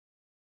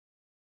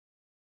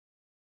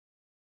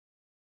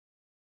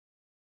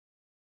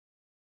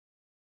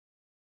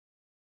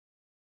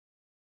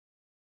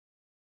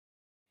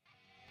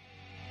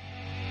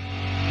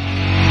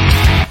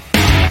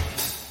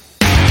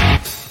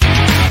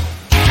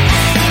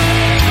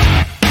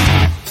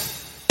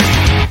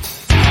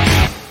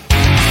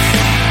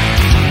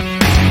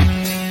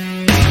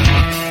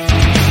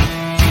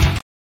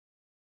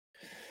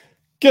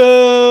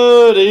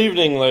Good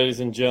evening, ladies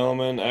and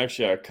gentlemen.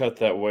 Actually, I cut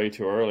that way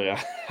too early. I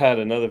had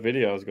another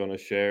video I was going to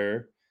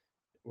share.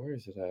 Where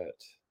is it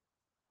at?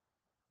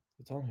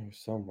 It's on here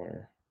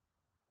somewhere.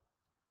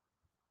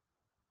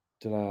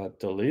 Did I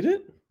delete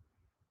it?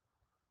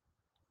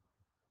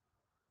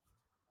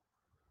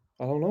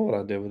 I don't know what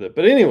I did with it.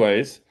 But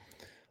anyways,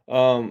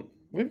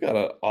 we've got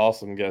an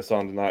awesome guest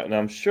on tonight, and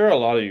I'm sure a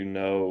lot of you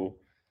know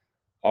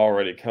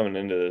already coming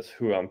into this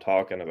who I'm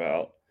talking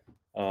about.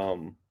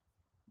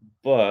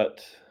 But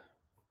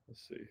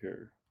let's see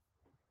here.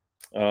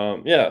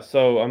 We've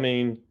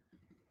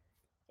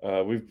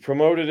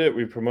promoted it,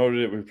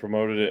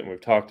 and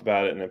we've talked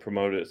about it, and then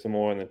promoted it some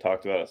more, and then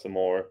talked about it some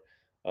more.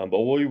 But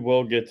we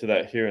will get to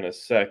that here in a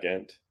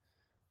second.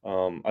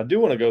 I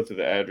do want to go through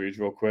the ad reads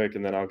real quick,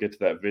 and then I'll get to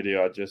that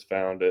video. I just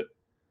found it.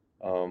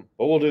 But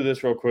we'll do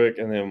this real quick,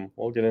 and then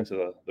we'll get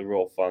into the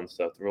real fun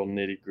stuff, the real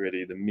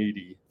nitty-gritty, the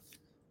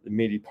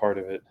meaty part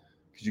of it.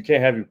 Because you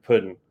can't have your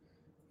pudding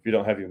if you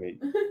don't have your meat.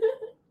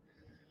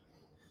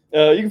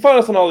 You can find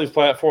us on all these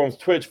platforms: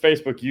 Twitch,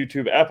 Facebook,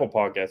 YouTube, Apple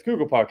Podcasts,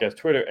 Google Podcasts,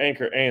 Twitter,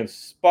 Anchor, and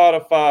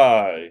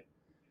Spotify.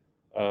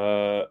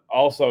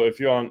 Also, if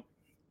you're on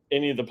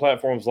any of the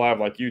platforms live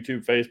like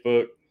YouTube,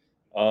 Facebook,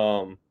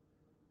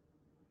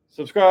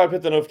 subscribe,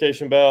 hit the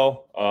notification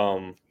bell.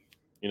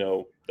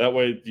 That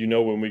way you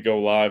know when we go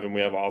live and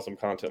we have awesome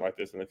content like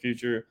this in the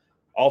future.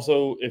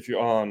 Also, if you're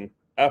on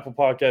Apple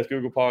Podcasts,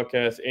 Google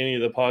Podcasts, any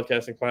of the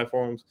podcasting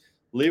platforms,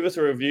 leave us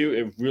a review.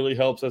 It really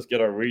helps us get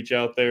our reach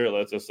out there. It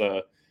lets us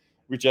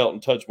reach out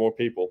and touch more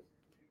people.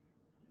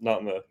 Not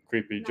in the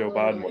creepy Joe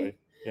Biden way.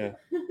 Yeah.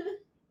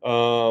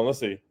 Let's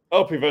see.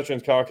 LP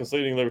Veterans Caucus,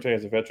 leading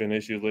libertarians and veteran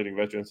issues, leading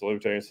veterans to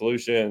libertarian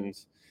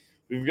solutions.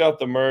 We've got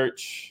the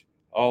merch,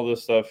 all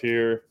this stuff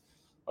here,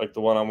 like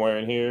the one I'm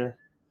wearing here.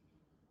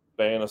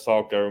 Ban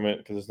assault government,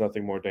 because there's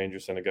nothing more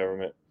dangerous than a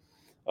government.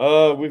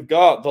 We've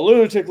got the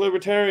Lunatic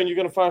Libertarian. You're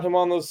going to find him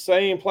on those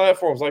same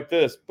platforms like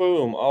this.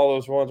 Boom. All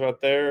those ones right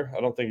there.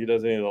 I don't think he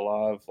does any of the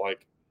live,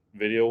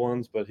 video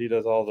ones, but he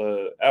does all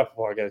the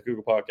Apple Podcasts,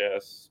 Google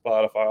Podcasts,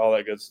 Spotify, all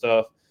that good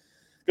stuff.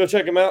 Go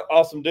check him out.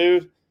 Awesome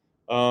dude.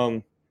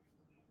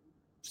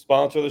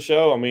 Sponsor the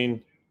show. I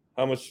mean,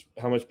 how much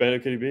better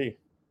could he be?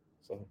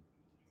 So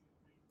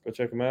go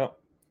check him out.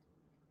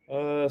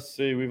 Let's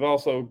see. We've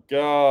also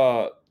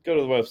got, go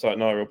to the website,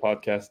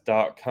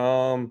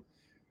 notrealpodcast.com,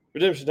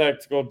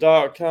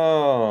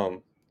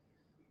 redemptiontactical.com.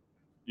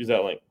 Use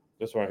that link.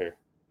 This one right here.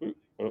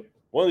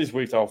 One of these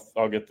weeks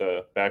I'll get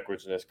the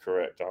backwardsness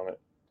correct on it.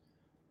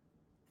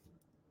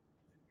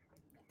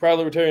 Proud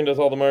Libertarian does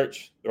all the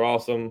merch. They're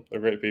awesome. They're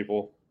great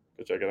people.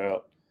 Go check it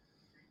out.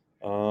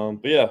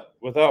 But yeah,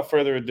 without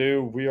further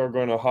ado, we are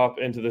going to hop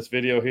into this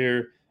video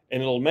here,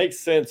 and it'll make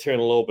sense here in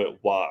a little bit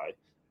why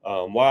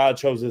I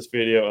chose this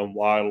video and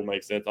why it'll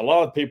make sense. A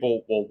lot of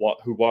people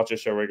who watch this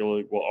show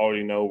regularly will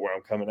already know where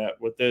I'm coming at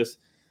with this,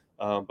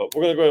 but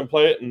we're going to go ahead and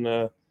play it,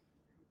 and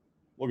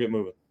we'll get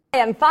moving.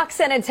 I'm Fox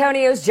San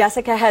Antonio's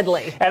Jessica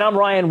Headley. And I'm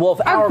Ryan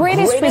Wolf. Our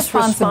greatest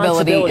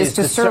responsibility is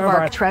to serve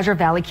our Treasure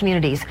Valley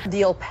communities,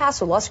 the El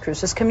Paso, Las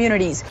Cruces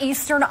communities,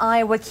 Eastern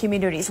Iowa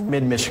communities,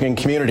 Mid-Michigan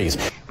communities.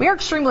 We are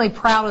extremely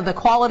proud of the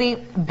quality,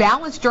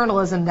 balanced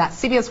journalism that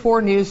CBS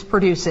 4 News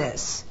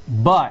produces.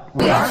 But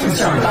we are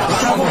concerned about the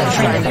trouble and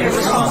trend of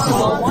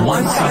irresponsible,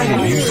 one-sided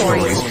news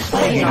stories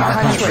plaguing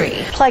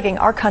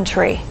our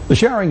country. The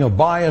sharing of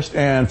biased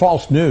and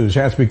false news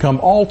has become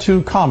all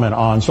too common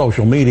on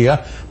social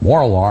media.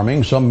 More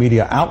alarming, some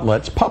media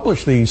outlets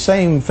publish these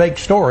same fake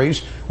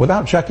stories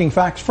without checking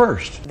facts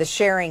first. The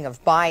sharing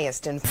of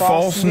biased and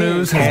false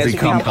news has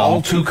become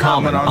all too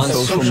common on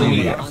social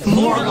media.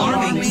 More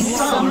alarming,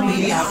 some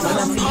media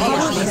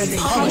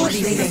outlets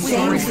publish these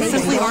stories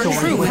simply aren't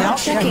true without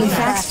checking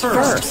facts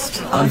first.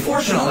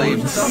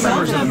 Unfortunately, some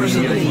members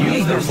of the media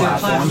use their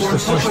platforms to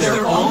push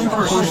their own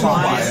personal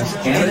bias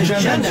and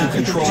agenda to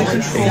control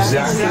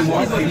exactly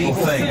what people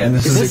think. And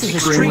this is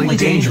extremely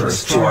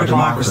dangerous to our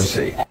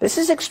democracy. This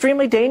is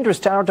extremely dangerous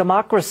to our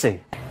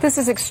democracy. This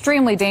is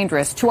extremely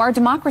dangerous to our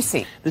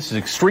democracy. This is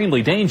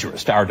extremely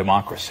dangerous to our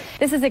democracy.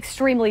 This is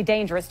extremely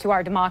dangerous to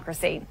our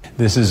democracy.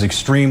 This is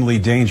extremely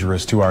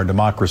dangerous to our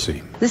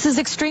democracy. This is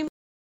extreme.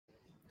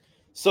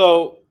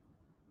 So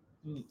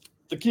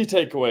the key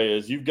takeaway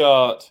is you've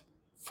got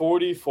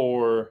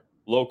 44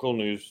 local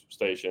news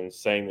stations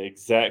saying the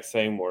exact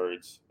same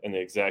words in the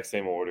exact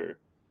same order.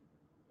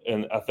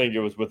 And I think it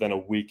was within a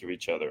week of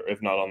each other,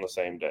 if not on the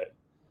same day.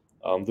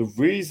 The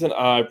reason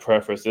I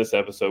preface this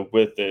episode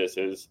with this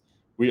is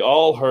we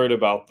all heard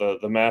about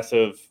the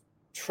massive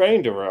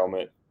train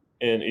derailment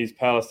in East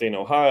Palestine,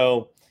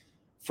 Ohio,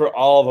 for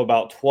all of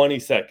about 20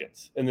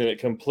 seconds. And then it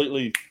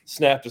completely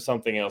snapped to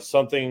something else,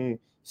 something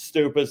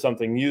stupid,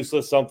 something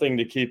useless, something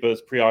to keep us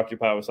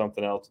preoccupied with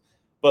something else.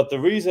 But the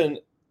reason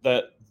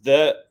that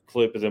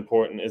clip is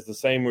important is the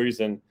same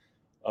reason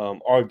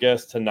our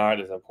guest tonight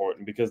is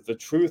important, because the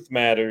truth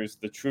matters,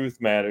 the truth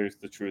matters,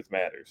 the truth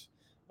matters.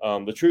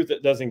 The truth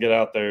that doesn't get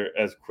out there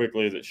as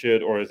quickly as it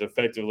should, or as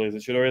effectively as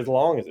it should, or as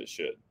long as it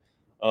should.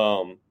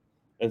 And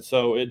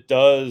so it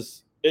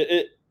does,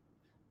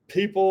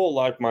 people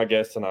like my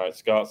guest tonight,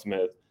 Scott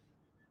Smith,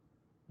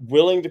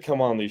 willing to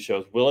come on these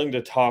shows, willing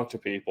to talk to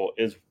people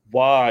is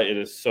why it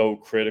is so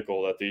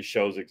critical that these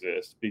shows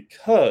exist,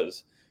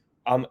 because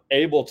I'm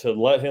able to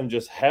let him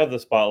just have the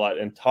spotlight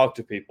and talk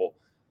to people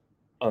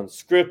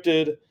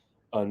unscripted,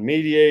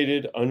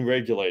 unmediated,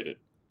 unregulated.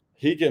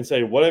 He can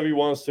say whatever he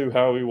wants to,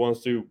 however he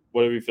wants to,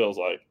 whatever he feels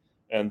like.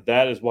 And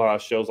that is why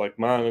shows like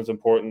mine is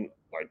important,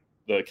 like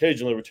the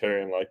Cajun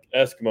Libertarian, like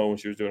Eskimo when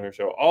she was doing her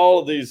show, all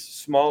of these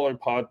smaller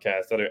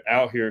podcasts that are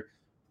out here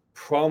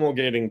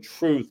promulgating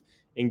truth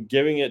and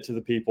giving it to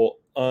the people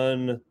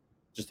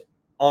just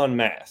en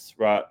masse,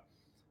 right?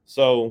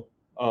 So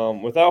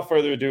without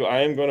further ado,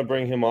 I am going to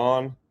bring him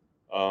on.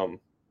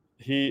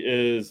 He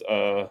is,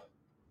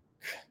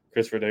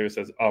 Christopher Davis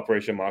says,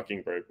 Operation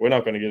Mockingbird. We're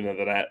not going to get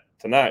into that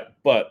tonight,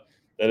 but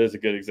that is a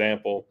good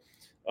example.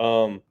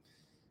 Scott,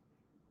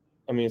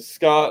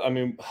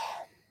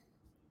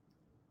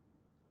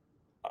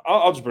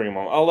 I'll just bring him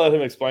on. I'll let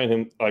him explain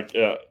him,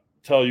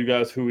 tell you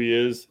guys who he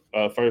is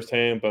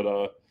firsthand,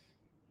 but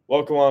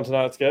welcome on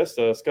tonight's guest,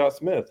 Scott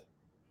Smith.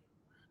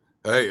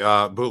 Hey,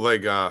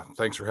 Bootleg,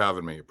 thanks for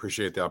having me.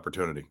 Appreciate the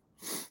opportunity.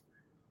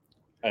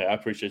 Hey, I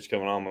appreciate you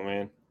coming on,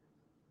 my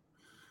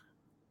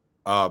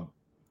man.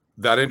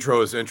 That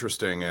intro is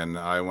interesting, and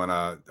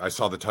I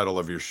saw the title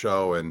of your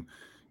show, and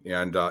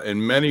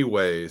in many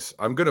ways,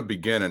 I'm going to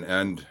begin and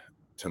end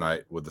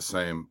tonight with the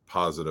same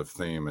positive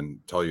theme and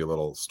tell you a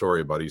little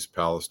story about East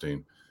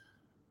Palestine.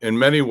 In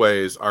many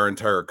ways, our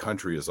entire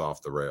country is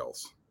off the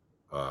rails,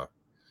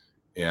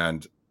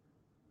 and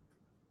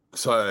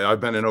so I've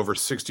been in over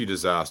 60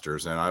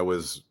 disasters, and I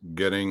was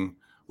getting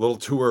a little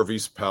tour of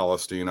East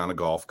Palestine on a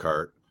golf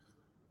cart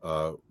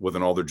with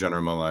an older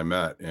gentleman I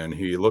met, and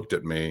he looked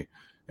at me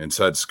and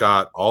said,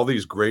 "Scott, all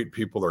these great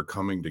people are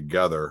coming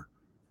together.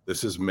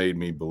 This has made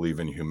me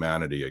believe in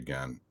humanity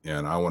again."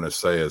 And I want to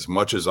say, as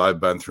much as I've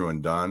been through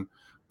and done,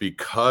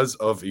 because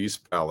of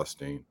East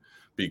Palestine,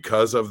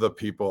 because of the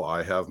people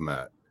I have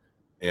met,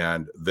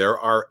 and there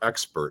are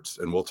experts,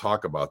 and we'll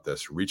talk about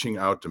this, reaching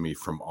out to me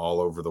from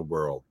all over the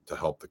world to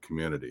help the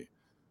community.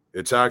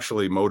 It's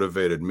actually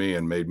motivated me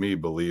and made me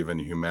believe in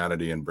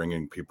humanity and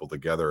bringing people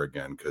together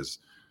again, because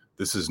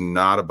this is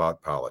not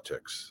about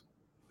politics.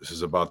 This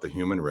is about the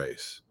human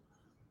race.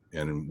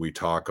 And we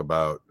talk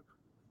about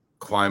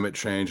climate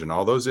change and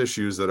all those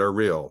issues that are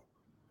real,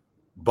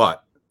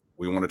 but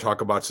we want to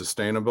talk about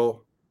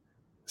sustainability.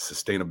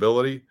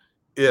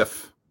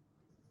 If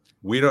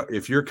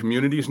your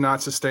community is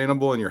not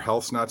sustainable and your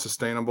health's not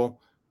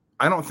sustainable,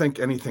 I don't think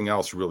anything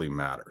else really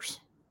matters.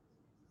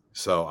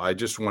 So I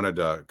just wanted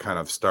to kind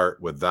of start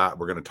with that.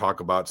 We're going to talk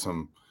about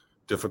some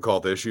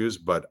difficult issues,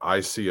 but I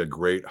see a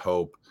great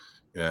hope,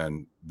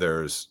 and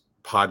there's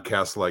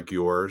podcasts like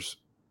yours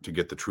to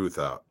get the truth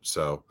out.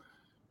 So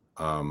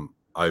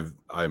I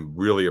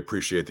really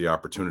appreciate the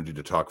opportunity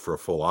to talk for a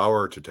full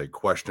hour, to take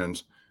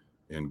questions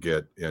and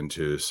get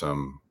into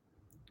some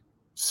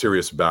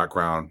serious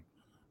background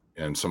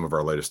and some of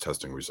our latest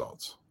testing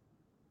results.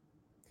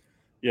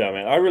 Yeah,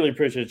 man, I really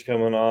appreciate you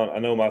coming on. I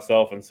know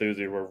myself and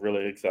Susie were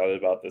really excited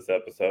about this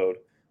episode.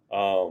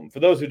 For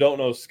those who don't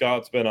know,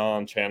 Scott's been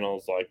on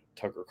channels like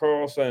Tucker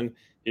Carlson.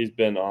 He's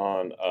been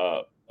on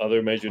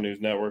other major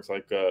news networks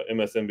like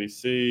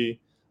MSNBC.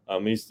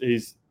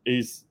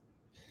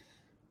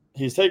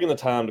 He's taken the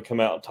time to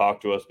come out and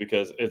talk to us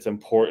because it's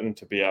important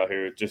to be out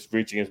here just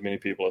reaching as many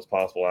people as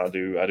possible. I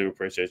do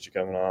appreciate you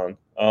coming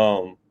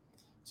on.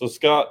 So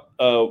Scott,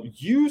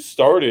 you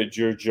started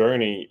your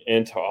journey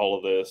into all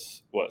of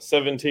this,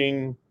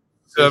 17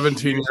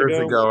 years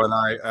ago,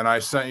 and I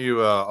sent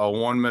you a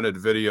 1-minute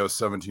video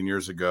 17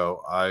 years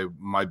ago.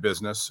 My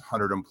business,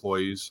 100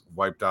 employees,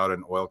 wiped out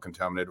in oil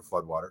contaminated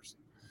floodwaters.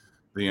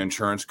 The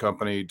insurance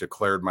company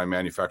declared my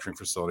manufacturing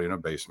facility in a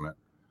basement.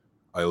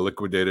 I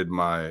liquidated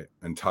my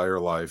entire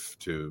life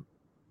to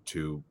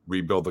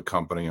rebuild the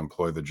company,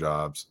 employ the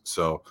jobs.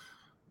 So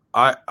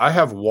I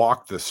have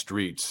walked the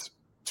streets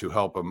to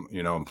help them,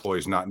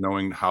 employees not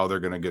knowing how they're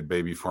going to get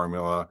baby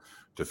formula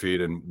to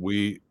feed. And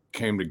we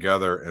came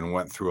together and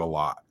went through a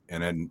lot.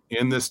 And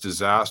in this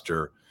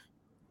disaster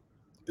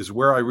is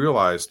where I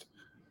realized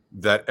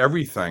that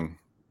everything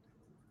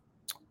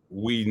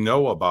we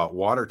know about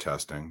water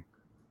testing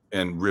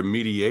and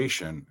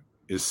remediation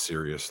is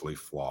seriously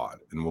flawed.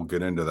 And we'll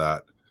get into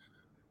that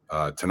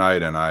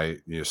tonight.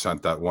 And you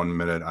sent that 1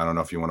 minute. I don't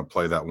know if you want to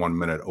play that 1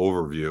 minute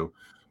overview.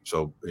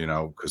 So,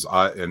 because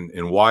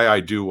and why I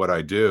do what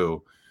I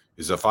do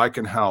is if I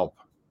can help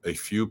a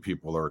few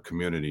people or a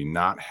community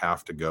not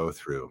have to go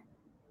through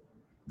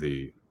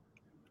the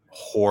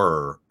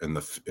horror and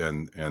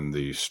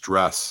the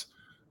stress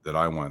that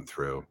I went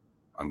through,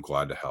 I'm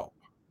glad to help.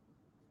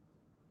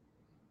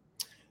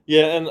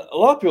 Yeah, and a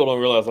lot of people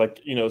don't realize,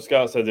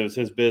 Scott said it was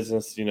his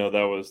business,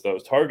 that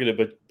was targeted,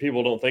 but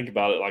people don't think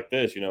about it like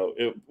this.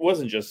 It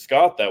wasn't just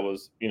Scott that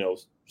was,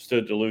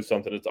 stood to lose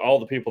something. It's all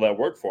the people that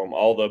work for him,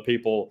 all the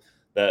people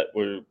that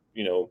were,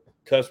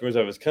 customers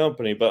of his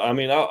company. But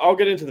I'll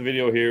get into the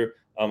video here.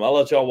 I'll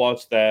let y'all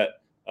watch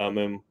that,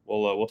 and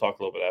we'll talk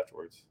a little bit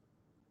afterwards.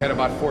 Had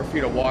about 4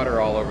 feet of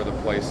water all over the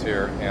place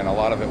here, and a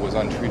lot of it was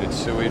untreated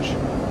sewage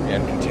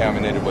and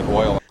contaminated with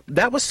oil.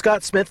 That was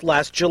Scott Smith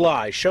last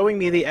July, showing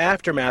me the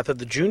aftermath of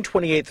the June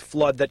 28th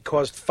flood that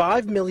caused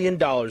 $5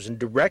 million in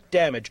direct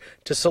damage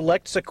to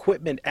Select's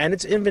equipment and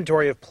its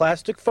inventory of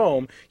plastic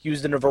foam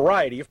used in a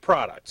variety of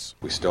products.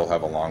 We still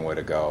have a long way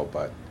to go,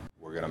 but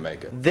we're going to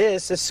make it.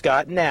 This is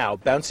Scott now,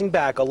 bouncing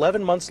back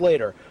 11 months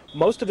later.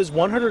 Most of his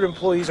 100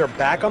 employees are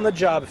back on the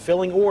job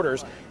filling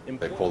orders.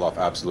 They pulled off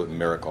absolute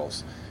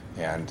miracles.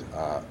 And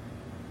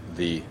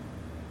the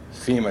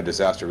FEMA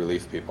disaster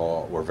relief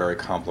people were very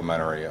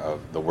complimentary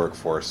of the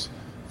workforce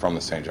from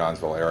the St.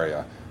 Johnsville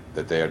area,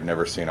 that they had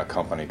never seen a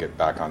company get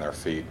back on their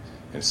feet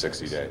in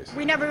 60 days.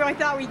 We never really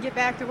thought we'd get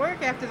back to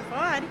work after the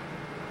flood,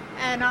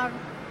 and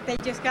they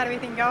just got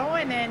everything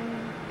going, and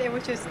it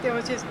was just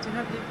tremendous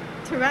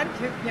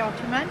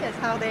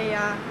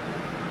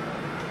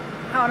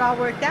how it all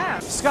worked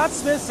out. Scott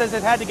Smith says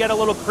it had to get a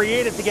little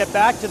creative to get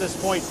back to this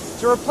point.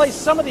 To replace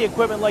some of the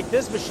equipment like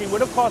this machine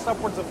would have cost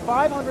upwards of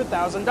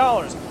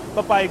 $500,000.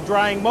 But by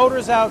drying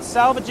motors out,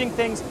 salvaging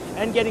things,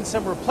 and getting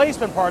some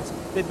replacement parts,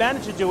 they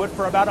managed to do it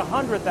for about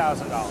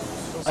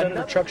 $100,000.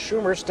 Senator Chuck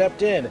Schumer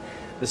stepped in.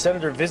 The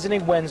senator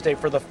visiting Wednesday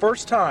for the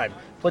first time,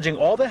 pledging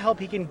all the help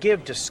he can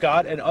give to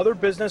Scott and other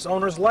business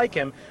owners like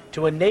him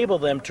to enable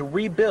them to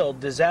rebuild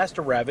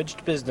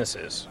disaster-ravaged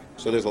businesses.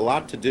 So there's a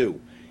lot to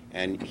do.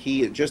 And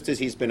he, just as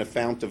he's been a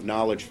fount of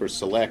knowledge for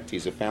Select,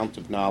 he's a fount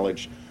of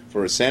knowledge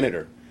for a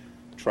senator,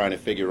 trying to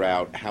figure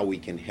out how we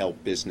can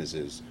help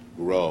businesses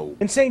grow.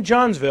 In St.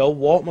 Johnsville,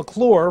 Walt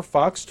McClure,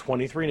 Fox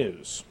 23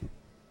 News.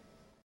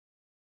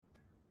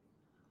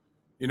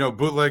 You know,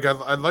 Bootleg,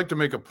 I'd like to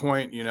make a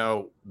point,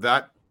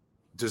 that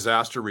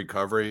disaster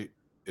recovery,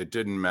 it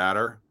didn't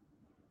matter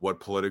what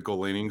political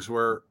leanings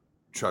were.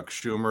 Chuck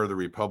Schumer, the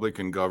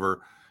Republican governor,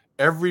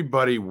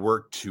 everybody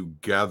worked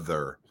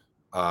together.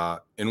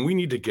 And we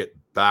need to get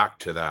back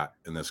to that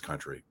in this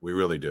country. We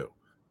really do.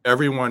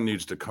 Everyone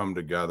needs to come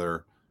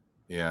together,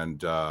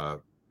 and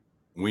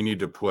we need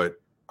to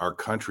put our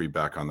country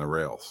back on the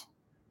rails.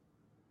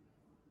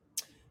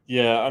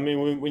 Yeah, I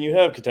mean, when you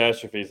have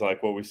catastrophes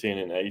like what we've seen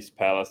in East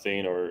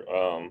Palestine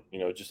or,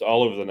 just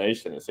all over the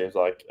nation, it seems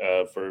like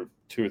for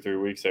 2 or 3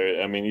 weeks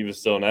there. I mean, even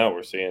still now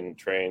we're seeing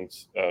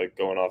trains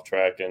going off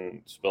track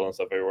and spilling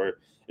stuff everywhere.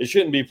 It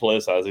shouldn't be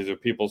politicized. These are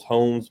people's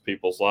homes,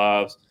 people's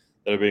lives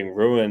that are being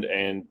ruined,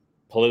 and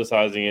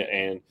politicizing it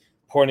and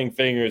pointing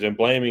fingers and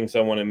blaming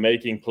someone and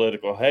making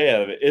political hay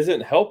out of it isn't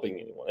helping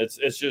anyone.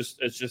 It's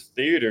just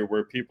theater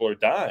where people are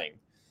dying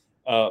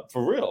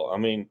for real. I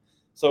mean,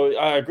 so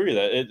I agree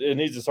that it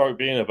needs to start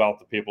being about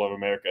the people of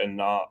America and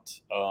not,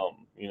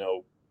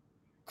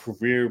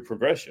 career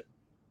progression.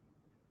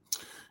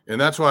 And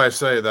that's why I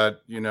say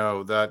that,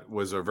 that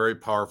was a very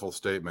powerful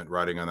statement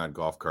riding on that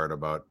golf cart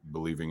about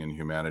believing in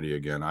humanity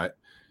again.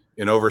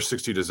 In over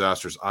 60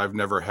 disasters, I've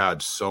never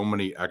had so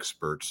many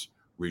experts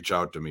reach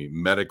out to me.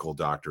 Medical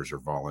doctors are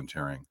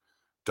volunteering,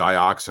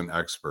 dioxin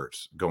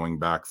experts going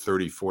back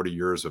 30, 40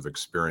 years of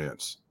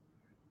experience.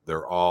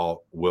 They're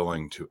all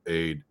willing to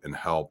aid and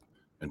help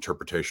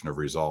interpretation of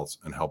results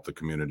and help the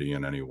community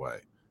in any way.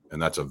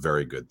 And that's a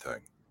very good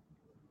thing.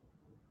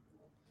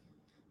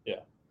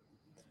 Yeah.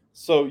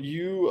 So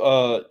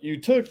you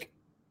took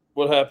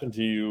what happened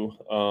to you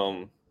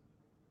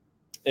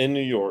in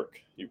New York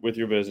with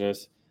your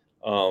business,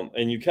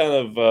 and you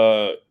kind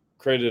of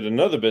created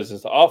another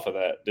business off of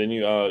that. Then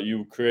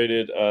you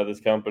created this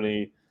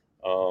company.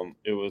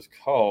 It was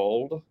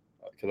called,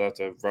 because I have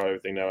to write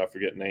everything down. I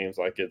forget names.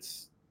 Like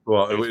it's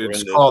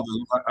called.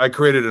 I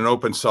created an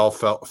open cell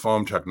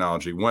foam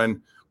technology.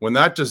 When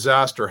that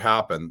disaster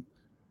happened,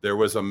 there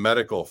was a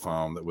medical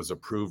foam that was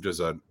approved as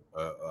a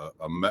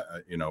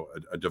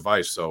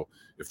device. So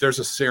if there's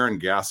a sarin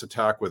gas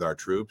attack with our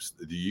troops,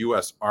 the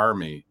U.S.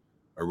 Army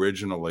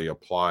originally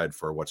applied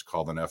for what's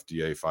called an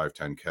FDA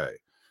 510K.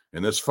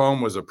 And this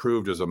foam was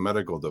approved as a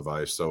medical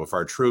device. So if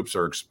our troops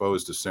are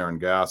exposed to sarin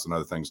gas and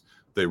other things,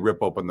 they rip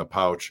open the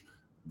pouch,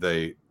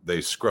 they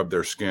scrub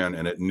their skin,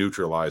 and it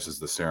neutralizes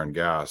the sarin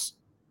gas,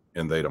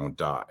 and they don't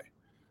die.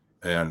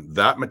 And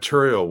that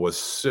material was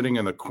sitting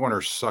in the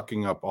corner,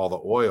 sucking up all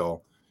the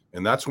oil.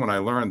 And that's when I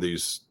learned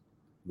these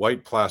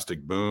white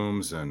plastic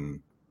booms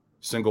and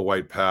single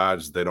white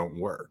pads, they don't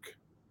work.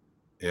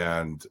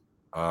 And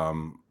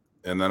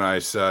then I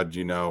said,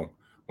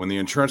 when the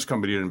insurance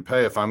company didn't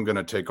pay, if I'm going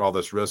to take all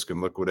this risk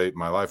and liquidate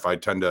my life, I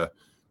tend to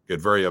get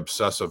very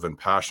obsessive and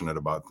passionate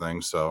about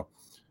things. So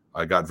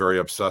I got very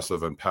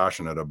obsessive and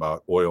passionate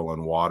about oil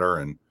and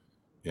water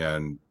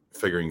and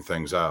figuring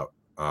things out.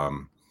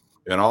 And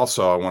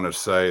also I want to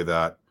say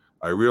that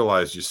I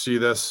realized, you see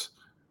this,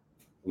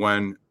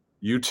 when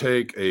you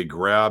take a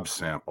grab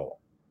sample,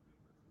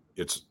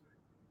 it's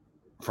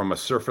from a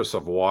surface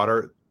of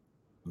water,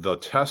 the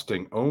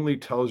testing only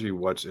tells you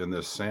what's in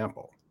this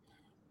sample.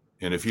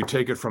 And if you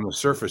take it from the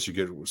surface, you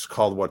get what's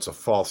called a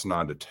false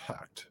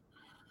non-detect.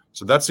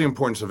 So that's the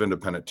importance of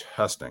independent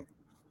testing.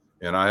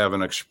 And I have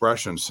an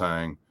expression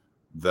saying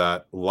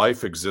that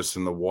life exists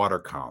in the water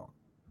column,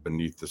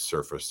 beneath the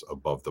surface,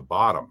 above the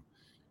bottom.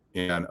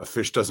 and a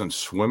fish doesn't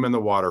swim in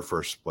the water for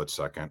a split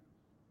second.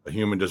 A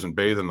human doesn't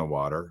bathe in the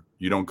water.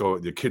 You don't go,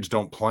 the kids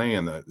don't play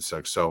in the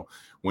sex. So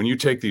when you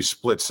take these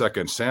split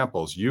second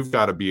samples, you've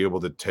got to be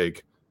able to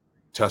take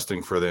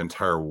testing for the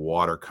entire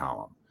water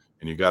column,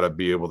 and you got to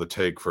be able to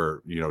take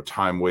for,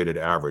 time weighted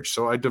average.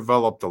 So I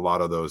developed a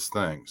lot of those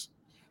things,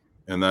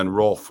 and then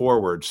roll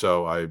forward.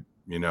 So I,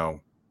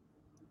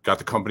 got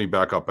the company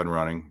back up and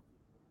running,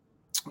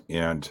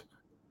 and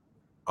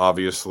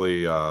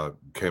obviously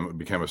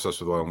became obsessed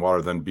with oil and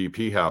water. Then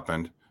BP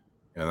happened.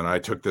 And then I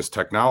took this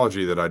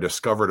technology that I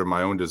discovered in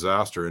my own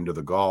disaster into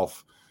the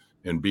Gulf,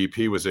 and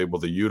BP was able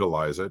to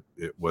utilize it.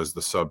 It was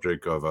the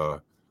subject of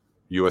a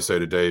USA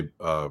Today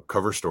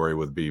cover story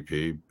with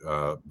BP.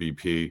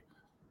 BP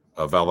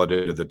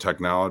validated the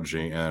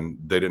technology, and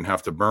they didn't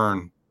have to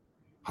burn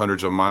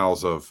hundreds of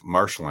miles of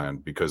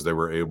marshland because they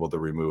were able to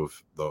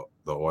remove the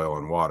oil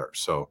and water.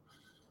 So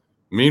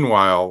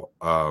meanwhile,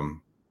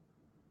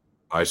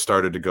 I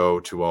started to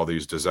go to all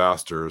these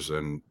disasters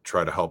and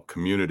try to help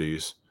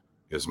communities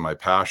is my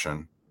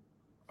passion,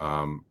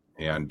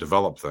 and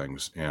develop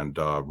things. And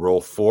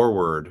roll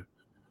forward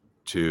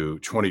to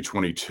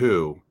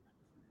 2022,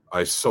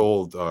 I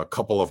sold a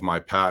couple of my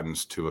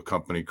patents to a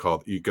company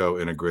called Eco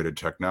Integrated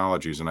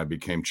Technologies, and I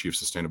became Chief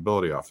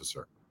Sustainability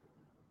Officer.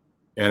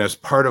 And as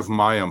part of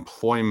my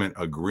employment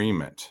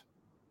agreement,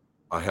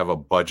 I have a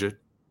budget.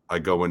 I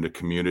go into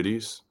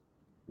communities.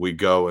 We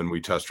go and we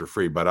test for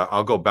free. But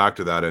I'll go back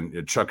to that.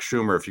 And Chuck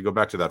Schumer, if you go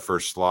back to that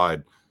first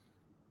slide,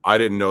 I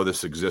didn't know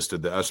this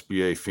existed. The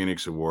SBA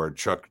Phoenix Award,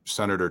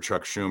 Senator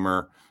Chuck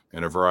Schumer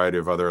and a variety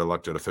of other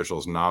elected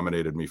officials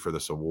nominated me for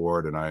this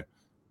award. And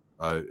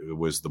it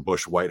was the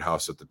Bush White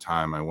House at the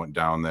time. I went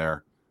down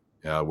there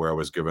where I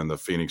was given the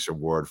Phoenix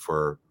Award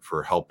for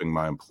helping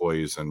my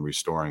employees and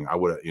restoring.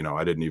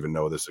 I didn't even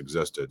know this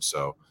existed.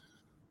 So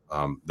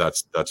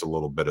that's a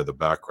little bit of the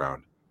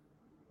background.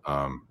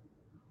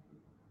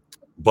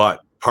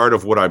 But part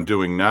of what I'm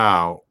doing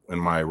now in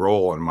my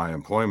role in my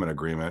employment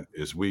agreement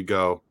is we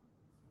go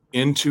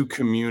into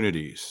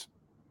communities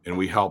and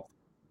we help.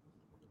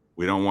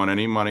 We don't want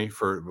any money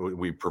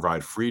we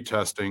provide free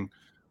testing.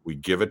 We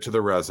give it to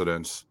the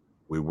residents.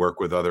 We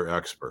work with other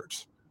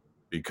experts,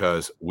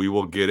 because we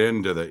will get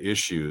into the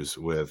issues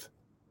with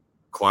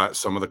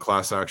some of the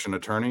class action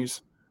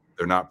attorneys.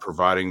 They're not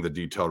providing the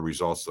detailed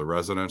results to the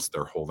residents.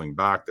 They're holding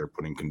back. They're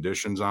putting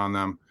conditions on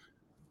them.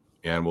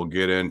 And we'll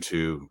get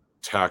into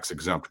tax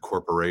exempt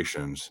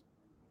corporations,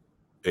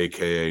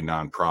 AKA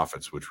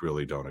nonprofits, which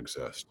really don't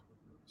exist.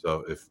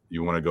 So if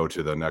you want to go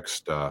to the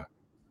next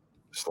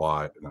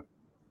slide,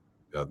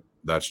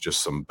 that's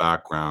just some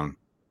background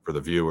for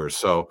the viewers.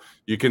 So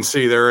you can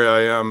see there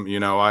I am.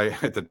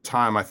 At the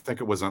time, I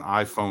think it was an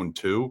iPhone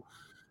 2.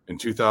 In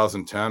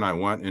 2010, I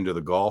went into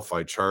the Gulf.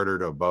 I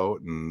chartered a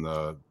boat, and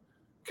the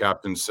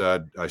captain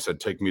I said,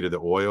 take me to the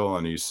oil.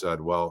 And he said,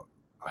 well,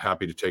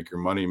 happy to take your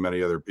money,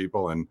 many other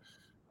people. And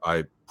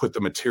I put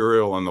the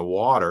material in the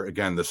water.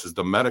 Again, this is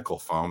the medical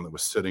foam that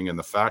was sitting in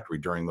the factory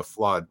during the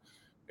flood,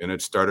 and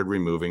it started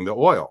removing the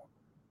oil.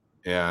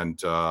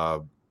 And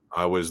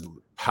I was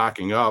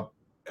packing up,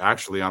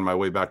 actually on my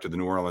way back to the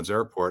New Orleans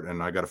airport,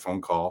 and I got a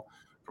phone call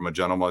from a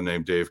gentleman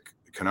named Dave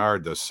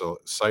Kennard, the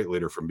site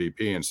leader from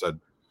BP, and said,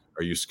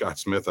 are you Scott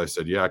Smith? I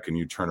said, yeah, can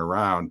you turn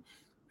around?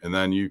 And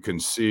then you can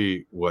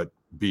see what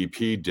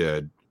BP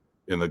did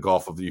in the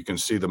Gulf you can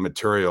see the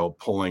material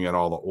pulling in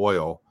all the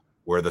oil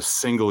where the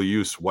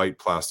single-use white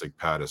plastic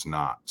pad is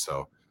not.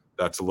 So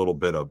that's a little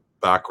bit of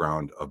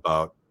background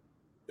about,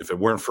 if it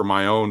weren't for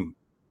my own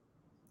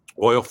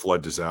oil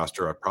flood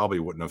disaster, I probably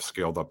wouldn't have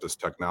scaled up this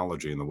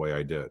technology in the way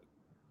I did.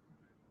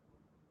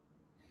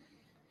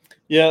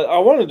 Yeah, I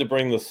wanted to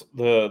bring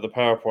the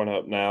PowerPoint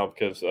up now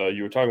because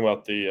you were talking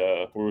about we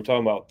were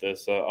talking about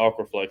this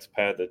Aquaflex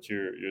pad that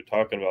you're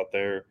talking about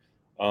there.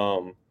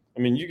 I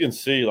mean, you can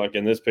see, like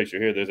in this picture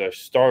here, there's a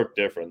stark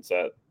difference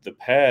that the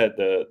pad,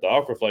 the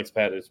Aquaflex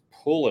pad, is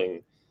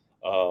pulling,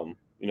 all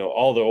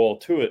the oil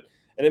to it,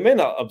 and it may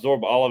not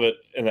absorb all of it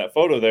in that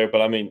photo there,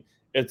 but I mean,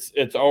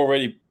 it's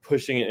already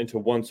pushing it into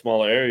one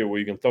smaller area where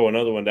you can throw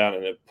another one down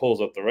and it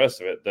pulls up the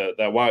rest of it.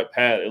 That white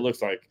pad, it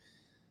looks like,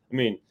 I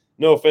mean,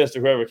 no offense to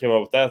whoever came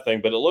up with that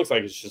thing, but it looks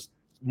like it's just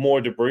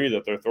more debris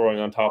that they're throwing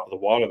on top of the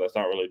water that's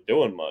not really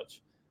doing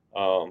much.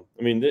 I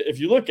mean, if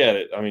you look at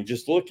it, I mean,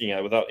 just looking at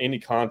it without any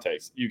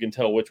context, you can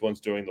tell which one's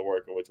doing the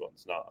work and which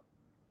one's not.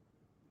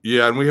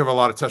 Yeah, and we have a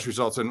lot of test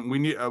results, and we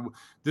need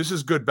this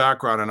is good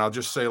background, and I'll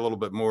just say a little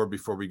bit more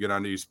before we get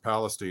on to East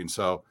Palestine.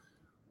 So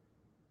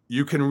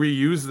you can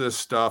reuse this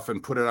stuff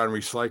and put it on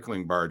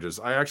recycling barges.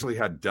 I actually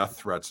had death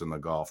threats in the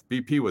Gulf.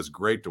 BP was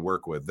great to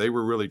work with. They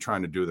were really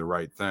trying to do the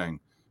right thing.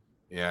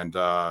 And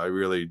I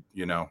really,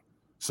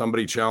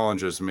 somebody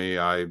challenges me,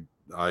 I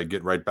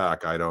get right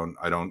back.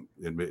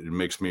 It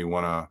makes me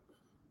want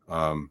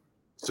to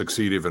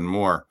succeed even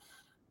more.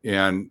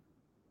 And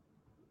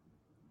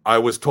I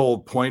was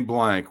told point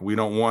blank, we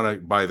don't want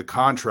to, by the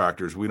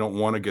contractors, we don't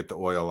want to get the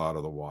oil out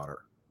of the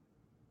water.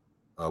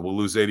 We'll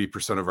lose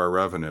 80% of our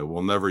revenue.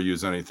 We'll never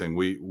use anything.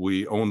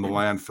 We own the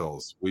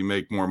landfills. We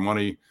make more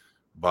money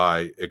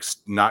by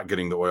not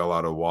getting the oil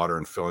out of water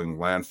and filling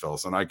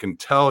landfills. And I can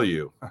tell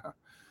you,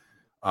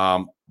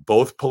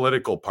 both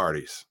political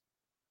parties,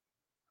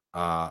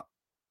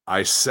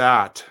 I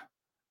sat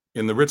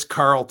in the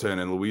Ritz-Carlton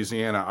in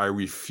Louisiana. I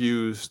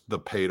refused the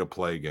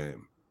pay-to-play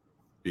game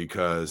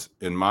because,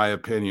 in my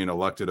opinion,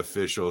 elected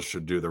officials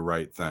should do the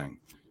right thing.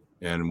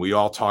 And we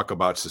all talk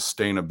about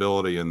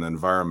sustainability in the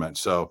environment.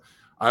 So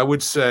I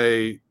would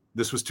say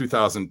this was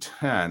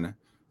 2010.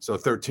 So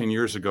 13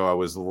 years ago, I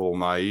was a little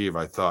naive.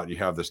 I thought you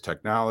have this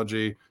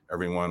technology,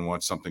 everyone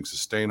wants something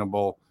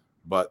sustainable,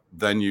 but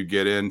then you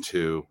get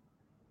into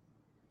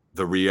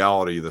the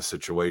reality of the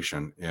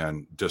situation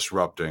and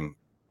disrupting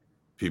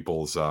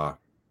people's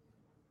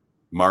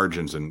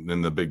margins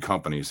in the big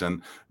companies.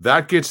 And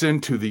that gets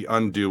into the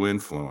undue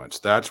influence.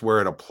 That's where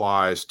it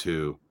applies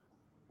to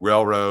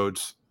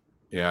railroads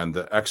and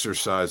the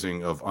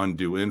exercising of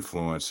undue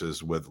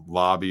influences with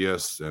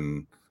lobbyists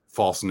and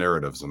false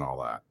narratives and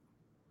all that.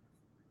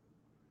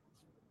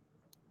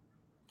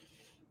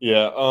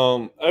 Yeah,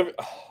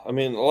 I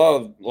mean, a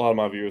lot of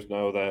my viewers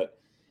know that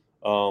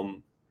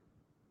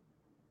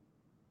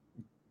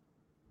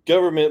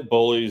government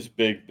bullies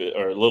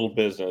or little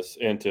business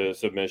into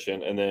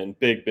submission, and then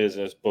big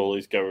business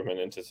bullies government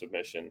into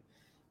submission.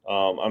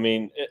 I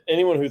mean,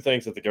 anyone who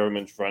thinks that the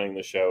government's running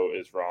the show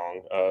is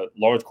wrong.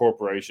 Large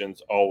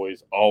corporations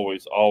always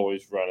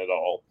run it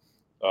all.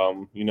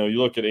 You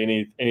look at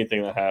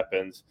anything that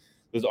happens,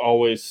 there's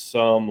always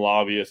some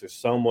lobbyist or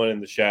someone in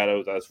the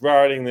shadows that's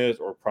writing this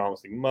or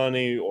promising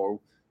money or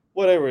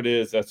whatever it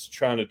is that's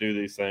trying to do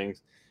these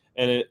things.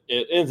 And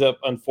it ends up,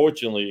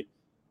 unfortunately,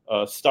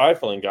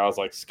 stifling guys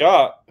like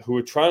Scott who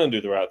are trying to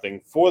do the right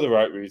thing for the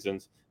right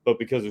reasons, but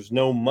because there's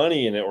no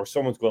money in it or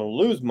someone's going to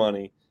lose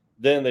money,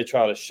 then they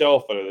try to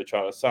shelf it or they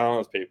try to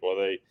silence people.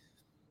 Or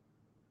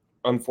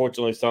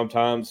unfortunately,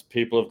 sometimes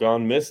people have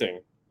gone missing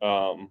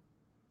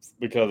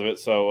because of it.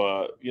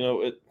 So,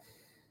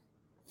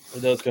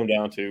 it does come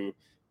down to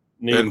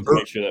needing to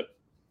make sure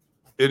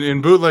that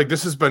in bootleg,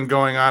 this has been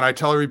going on. I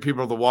tell every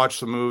people to watch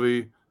the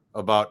movie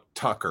about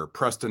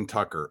Preston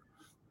Tucker.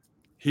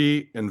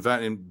 He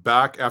invented,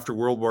 back after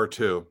World War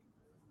II,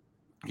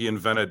 he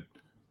invented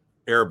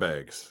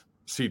airbags,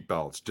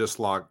 seatbelts,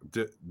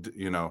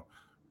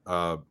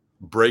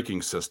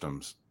 braking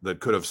systems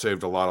that could have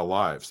saved a lot of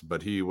lives.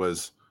 But he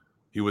was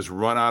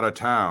run out of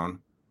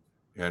town,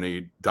 and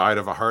he died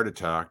of a heart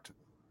attack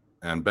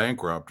and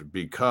bankrupt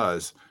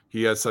because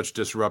he had such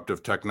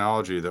disruptive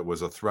technology that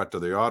was a threat to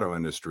the auto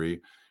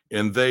industry,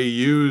 and they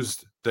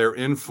used their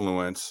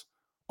influence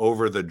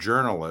over the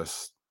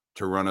journalists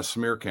to run a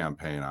smear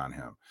campaign on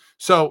him.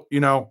 So,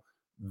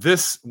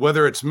 this,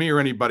 whether it's me or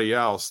anybody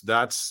else,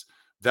 that's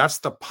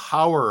the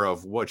power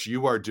of what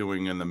you are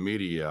doing in the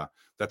media.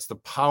 That's the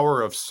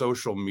power of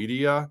social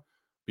media,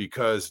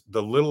 because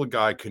the little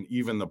guy can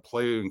even the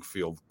playing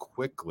field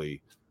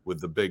quickly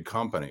with the big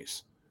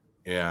companies.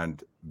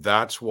 And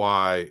that's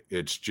why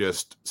it's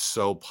just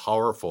so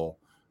powerful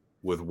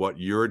with what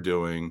you're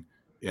doing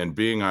and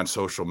being on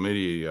social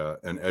media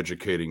and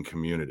educating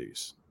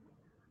communities.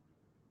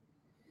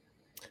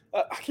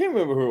 I can't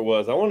remember who it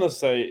was. I want to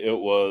say it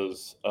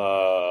was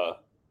I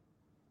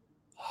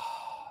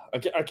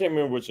can't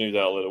remember which news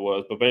outlet it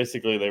was, but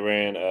basically they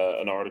ran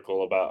an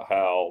article about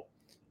how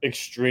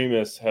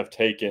extremists have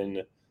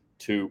taken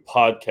to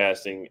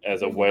podcasting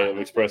as a way of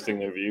expressing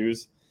their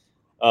views.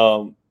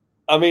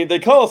 I mean, they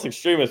call us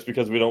extremists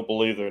because we don't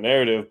believe their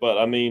narrative, but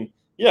I mean,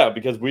 yeah,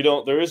 because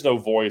there is no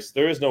voice.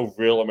 There is no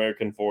real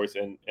American voice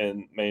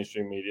in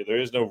mainstream media.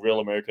 There is no real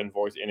American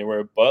voice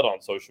anywhere but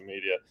on social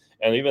media.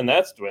 And even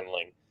that's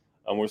dwindling.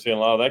 We're seeing a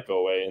lot of that go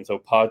away. And so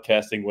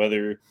podcasting,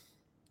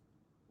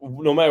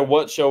 no matter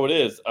what show it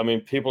is, I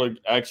mean, people are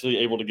actually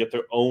able to get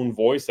their own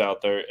voice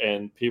out there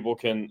and people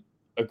can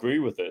agree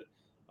with it.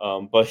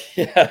 But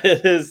yeah,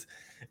 it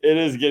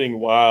is getting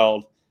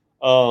wild.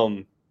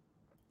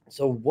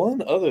 So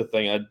one other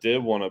thing I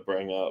did want to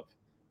bring up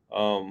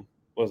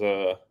was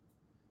a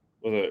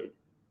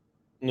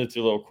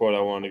nifty little quote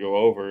I wanted to go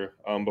over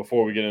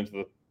before we get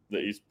into the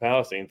East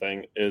Palestine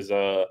thing is,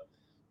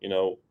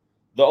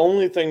 the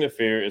only thing to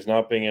fear is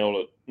not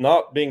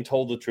being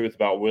told the truth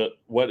about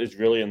what is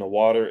really in the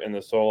water, in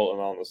the soil,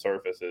 and on the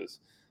surfaces.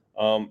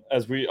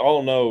 As we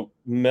all know,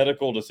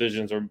 medical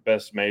decisions are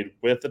best made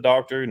with a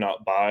doctor,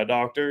 not by a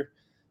doctor.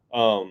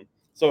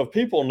 So if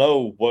people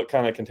know what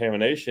kind of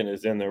contamination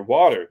is in their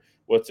water,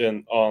 what's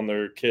on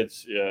their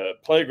kids'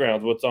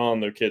 playgrounds, what's on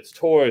their kids'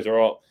 toys,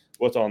 or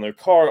what's on their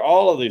car,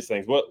 all of these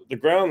things, what the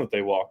ground that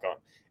they walk on,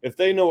 if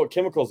they know what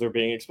chemicals they're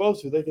being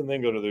exposed to, they can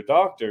then go to their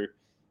doctor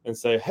and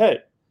say, hey,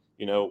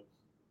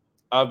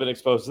 I've been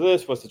exposed to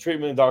this. What's the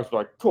treatment? The doctor's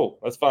like, cool,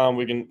 that's fine.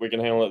 We can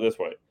handle it this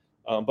way.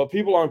 But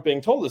people aren't being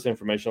told this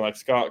information, like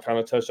Scott kind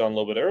of touched on a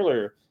little bit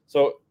earlier.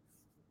 So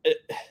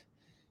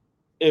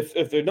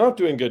if they're not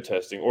doing good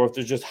testing, or if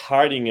they're just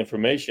hiding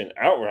information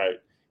outright,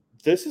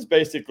 this is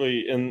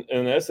basically, in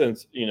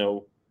essence, I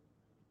don't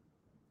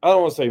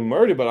want to say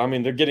murder, but I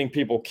mean, they're getting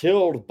people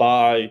killed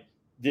by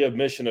the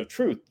omission of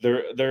truth.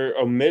 They're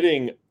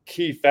omitting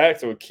key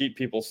facts that would keep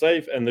people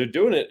safe, and they're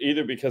doing it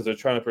either because they're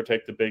trying to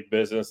protect the big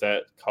business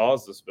that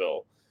caused the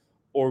spill,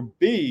 or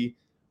B,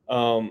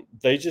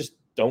 they just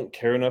don't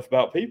care enough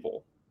about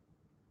people.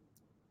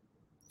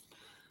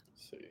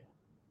 Let's see.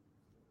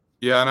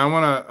 Yeah, and I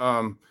want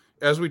to,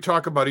 as we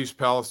talk about East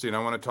Palestine, I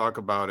want to talk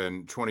about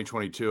in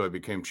 2022, I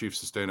became Chief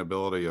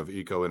Sustainability of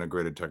Eco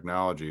Integrated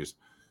Technologies,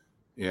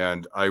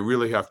 and I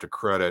really have to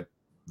credit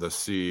the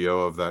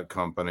CEO of that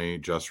company,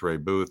 Just Ray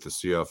Booth, the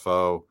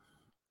CFO,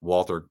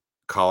 Walter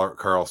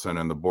Carlson,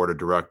 and the board of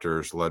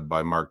directors led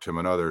by Mark Tim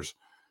and others,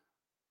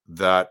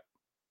 that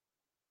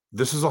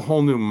this is a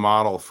whole new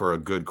model for a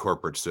good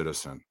corporate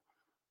citizen.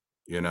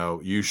 You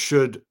know, you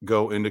should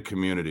go into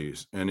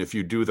communities, and if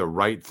you do the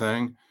right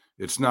thing,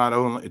 it's not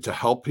only to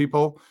help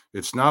people,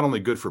 it's not only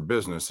good for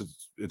business,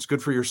 it's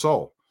good for your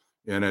soul.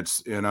 And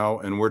it's, you know,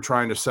 and we're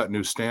trying to set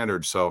new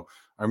standards. So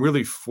I'm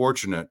really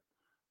fortunate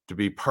to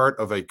be part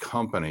of a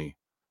company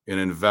and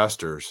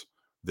investors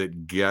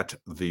that get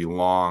the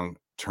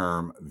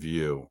long-term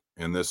view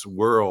in this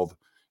world.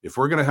 If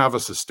we're going to have a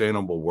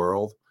sustainable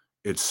world,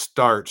 it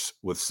starts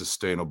with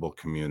sustainable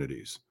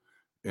communities.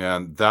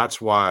 And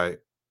that's why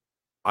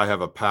I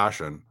have a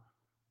passion,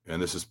 and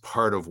this is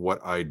part of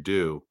what I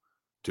do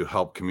to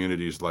help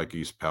communities like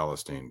East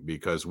Palestine,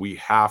 because we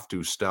have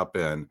to step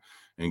in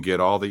and get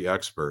all the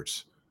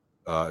experts.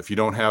 If you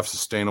don't have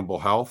sustainable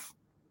health,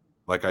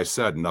 like I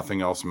said,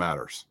 nothing else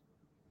matters.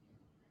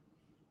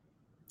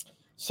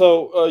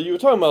 So you were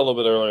talking about a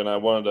little bit earlier, and I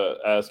wanted to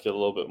ask you a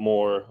little bit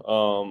more.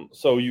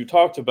 So you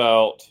talked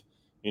about,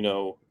 you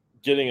know,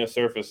 getting a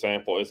surface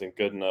sample isn't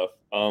good enough.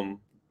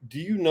 Do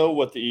you know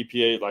what the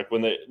EPA, like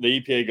when the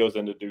EPA goes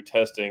in to do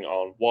testing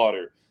on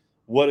water,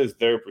 what is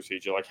their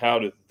procedure? Like, how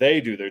do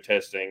they do their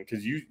testing?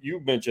 Because you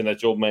mentioned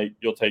that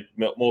you'll take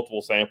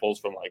multiple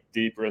samples from like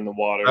deeper in the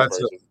water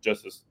versus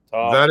just as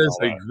top. That is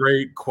a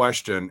great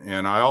question.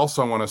 And I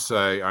also want to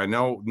say, I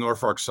know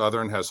Norfolk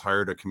Southern has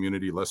hired a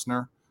community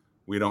listener.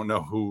 We don't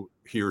know who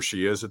he or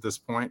she is at this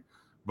point,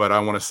 but I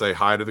want to say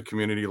hi to the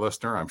community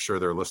listener. I'm sure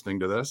they're listening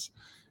to this.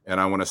 And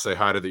I want to say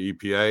hi to the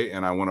EPA.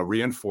 And I want to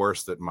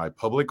reinforce that my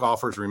public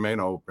offers remain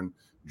open.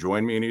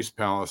 Join me in East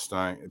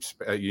Palestine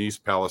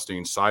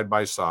side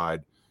by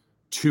side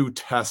to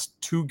test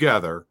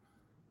together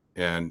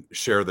and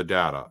share the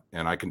data.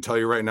 And I can tell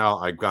you right now,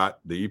 I got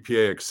the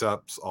EPA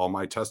accepts all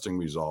my testing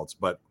results,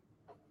 but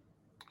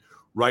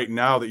right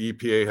now the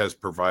EPA has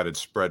provided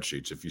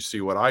spreadsheets. If you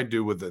see what I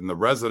do within the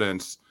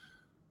residents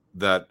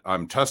that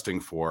I'm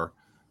testing for,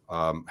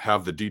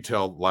 have the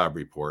detailed lab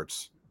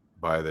reports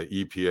by the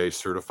EPA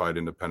certified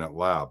independent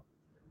lab.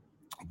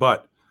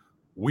 But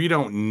we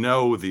don't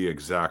know the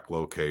exact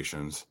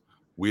locations.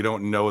 We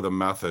don't know the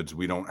methods.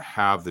 We don't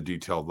have the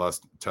detailed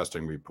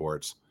testing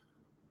reports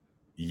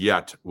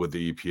yet with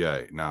the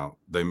EPA. Now,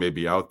 they may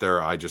be out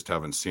there. I just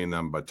haven't seen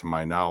them, but to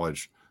my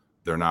knowledge,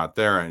 they're not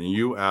there. And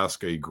you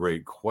ask a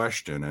great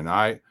question.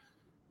 And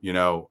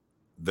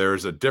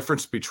there's a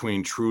difference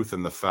between truth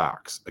and the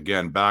facts.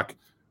 Again,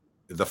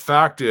 the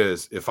fact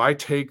is, if I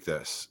take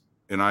this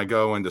and I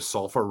go into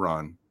Sulphur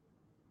Run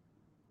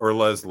or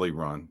Leslie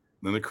Run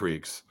in the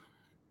creeks,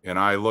 and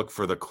I look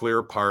for the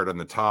clear part on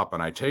the top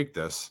and I take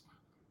this,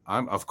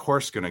 I'm of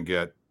course going to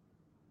get,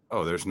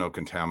 oh, there's no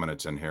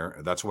contaminants in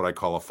here. That's what I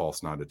call a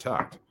false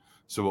non-detect.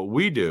 So what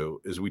we do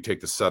is we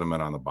take the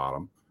sediment on the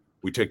bottom,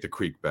 we take the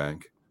creek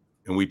bank,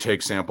 and we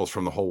take samples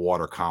from the whole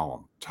water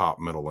column, top,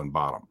 middle, and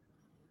bottom.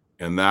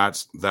 And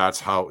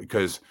that's how,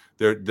 because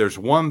there's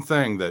one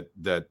thing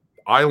that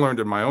I learned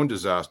in my own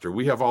disaster.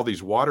 We have all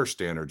these water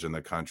standards in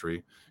the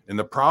country. And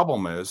the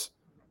problem is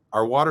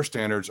our water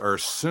standards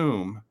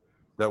assume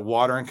that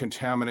water and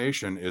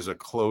contamination is a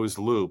closed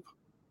loop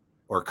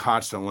or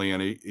constantly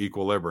in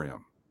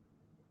equilibrium.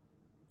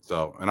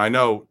 So, and I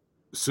know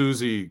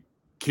Susie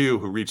Q,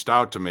 who reached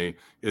out to me,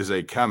 is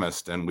a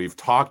chemist, and we've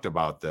talked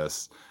about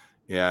this.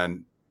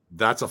 And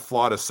that's a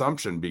flawed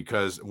assumption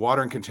because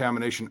water and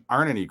contamination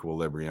aren't in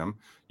equilibrium.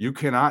 You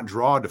cannot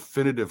draw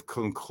definitive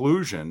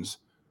conclusions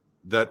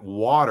that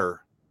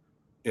water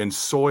and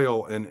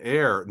soil and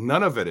air,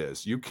 none of it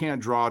is. You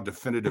can't draw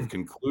definitive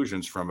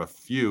conclusions from a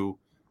few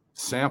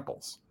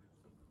samples.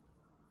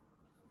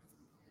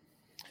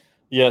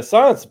 Yeah,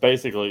 science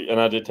basically, and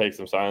I did take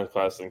some science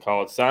classes in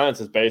college. Science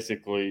is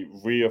basically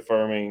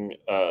reaffirming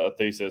a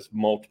thesis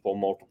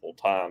multiple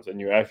times, and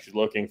you're actually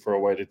looking for a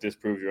way to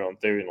disprove your own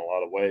theory in a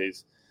lot of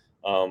ways.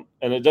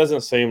 And it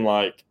doesn't seem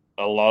like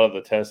a lot of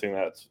the testing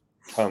that's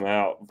come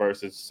out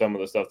versus some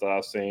of the stuff that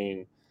I've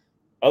seen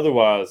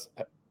otherwise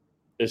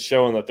is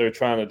showing that they're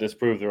trying to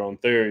disprove their own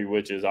theory,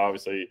 which is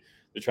obviously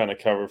they're trying to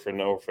cover for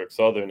Norfolk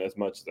Southern as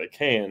much as they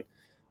can.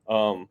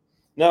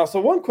 Now,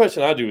 so one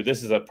question I do,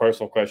 this is a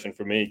personal question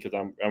for me because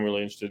I'm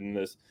really interested in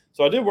this.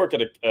 So I did work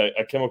at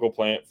a chemical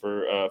plant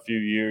for a few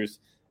years,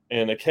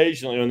 and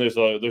occasionally, and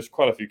there's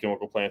quite a few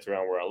chemical plants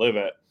around where I live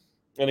at,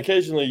 and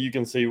occasionally you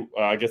can see,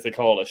 I guess they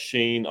call it a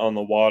sheen on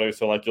the water.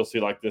 So like you'll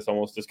see like this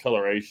almost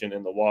discoloration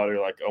in the water,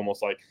 like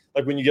almost like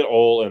when you get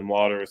oil in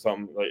water or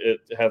something, like it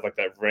has like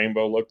that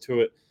rainbow look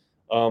to it.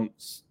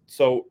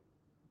 So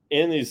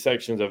in these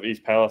sections of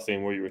East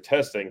Palestine where you were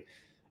testing,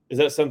 is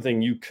that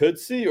something you could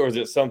see, or is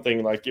it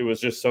something like it was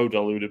just so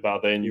diluted by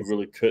then you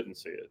really couldn't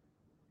see it?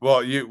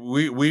 Well,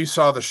 we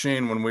saw the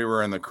sheen when we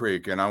were in the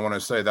creek, and I want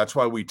to say that's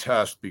why we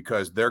test,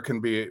 because there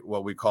can be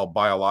what we call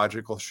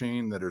biological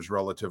sheen that is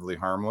relatively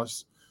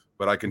harmless.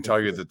 But I can tell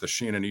you that the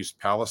sheen in East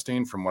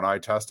Palestine, from what I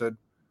tested,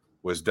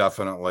 was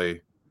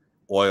definitely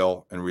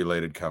oil and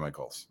related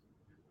chemicals.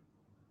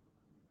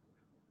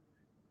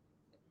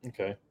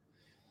 Okay.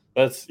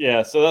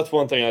 So that's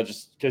one thing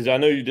because I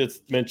know you did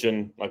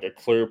mention like a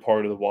clear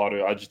part of the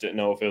water. I just didn't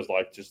know if it was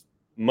like just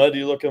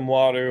muddy looking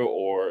water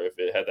or if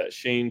it had that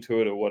sheen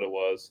to it or what it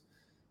was.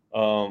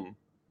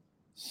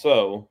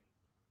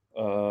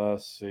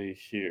 Let's see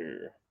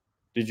here.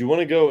 Did you want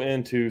to go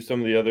into some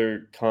of the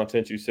other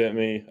content you sent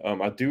me?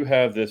 I do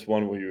have this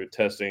one where you were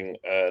testing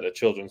at a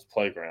children's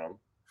playground.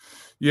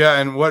 Yeah,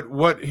 and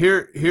what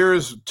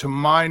here's, to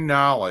my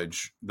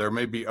knowledge, there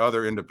may be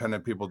other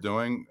independent people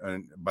doing,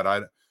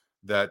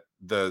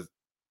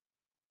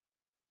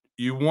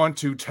 you want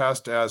to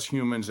test as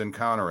humans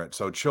encounter it.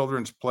 So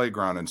children's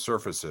playground and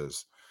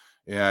surfaces,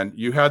 and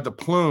you had the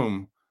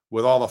plume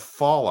with all the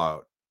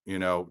fallout,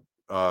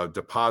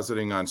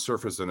 depositing on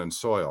surface and in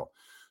soil.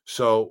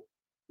 So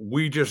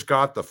we just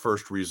got the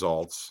first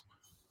results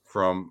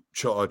from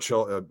a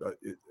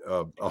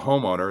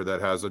homeowner that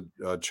has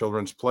a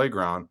children's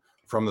playground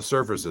from the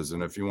surfaces.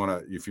 And if you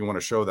want to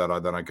show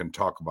that, then I can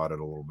talk about it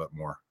a little bit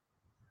more.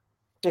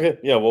 Okay,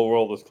 yeah, we'll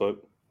roll this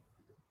clip.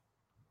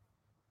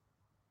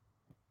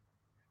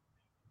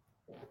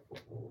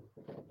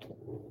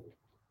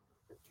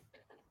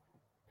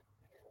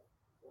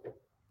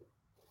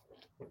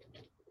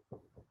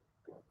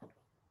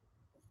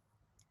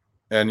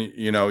 And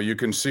you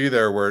can see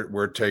there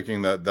we're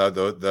taking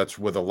that's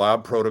with a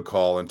lab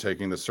protocol and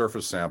taking the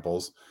surface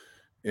samples,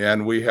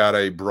 and we had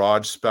a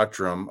broad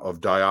spectrum of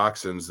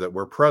dioxins that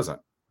were present.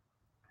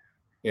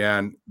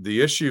 And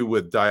the issue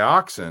with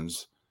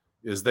dioxins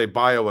is they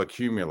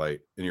bioaccumulate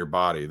in your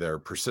body. They're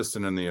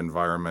persistent in the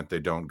environment. They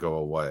don't go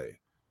away.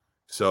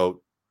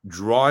 So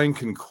drawing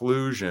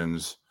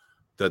conclusions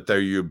that they're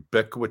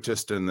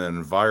ubiquitous in the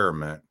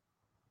environment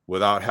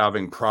without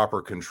having proper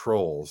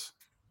controls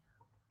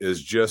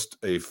is just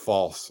a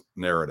false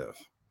narrative.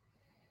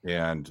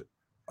 And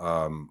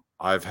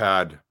I've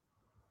had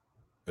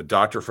a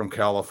doctor from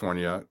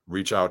California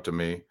reach out to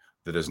me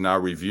that is now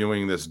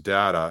reviewing this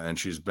data, and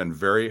she's been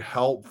very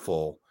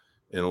helpful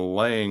in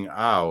laying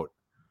out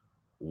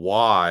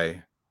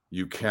why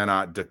you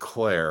cannot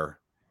declare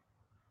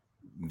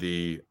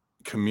the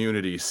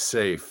community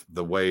safe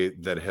the way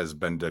that has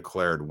been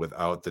declared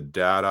without the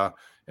data,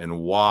 and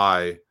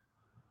why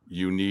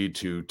you need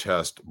to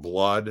test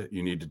blood,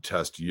 you need to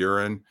test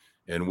urine,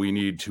 and we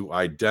need to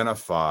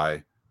identify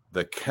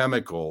the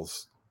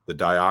chemicals, the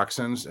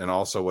dioxins, and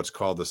also what's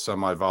called the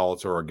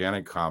semi-volatile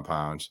organic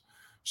compounds,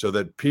 so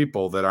that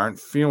people that aren't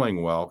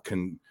feeling well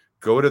can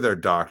go to their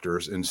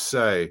doctors and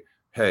say,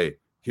 hey,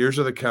 here's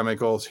are the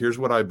chemicals, here's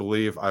what I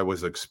believe I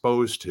was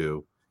exposed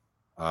to,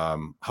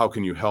 how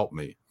can you help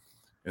me?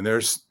 And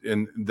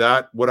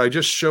what I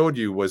just showed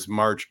you was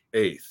March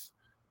 8th.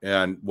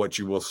 And what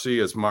you will see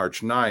is March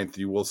 9th,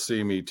 you will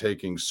see me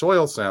taking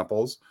soil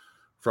samples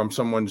from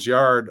someone's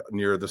yard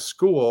near the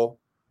school,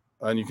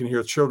 and you can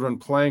hear children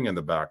playing in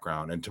the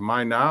background. And to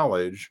my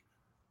knowledge,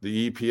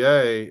 the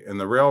EPA and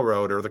the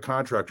railroad or the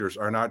contractors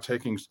are not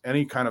taking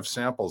any kind of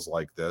samples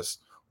like this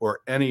or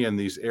any in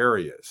these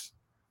areas.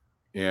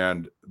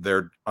 And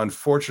they're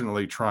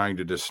unfortunately trying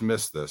to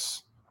dismiss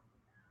this.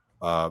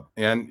 The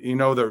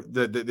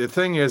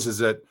thing is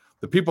that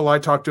the people I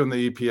talk to in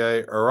the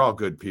EPA are all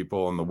good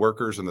people, and the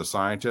workers and the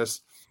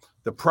scientists.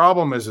 The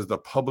problem is the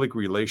public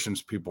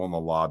relations people and the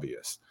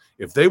lobbyists.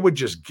 If they would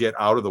just get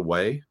out of the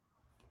way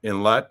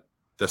and let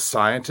the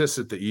scientists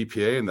at the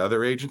EPA and the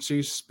other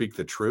agencies speak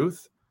the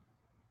truth,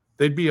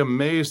 they'd be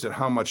amazed at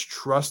how much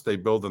trust they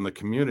build in the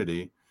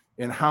community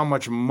and how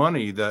much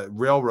money the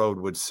railroad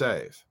would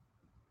save.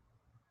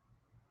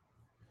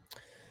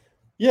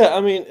 Yeah,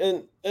 I mean,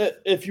 and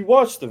if you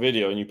watch the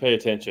video and you pay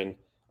attention,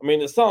 I mean,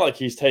 it's not like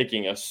he's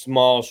taking a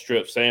small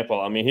strip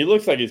sample. I mean, he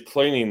looks like he's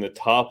cleaning the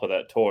top of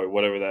that toy,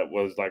 whatever that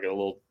was, like a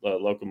little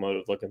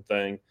locomotive looking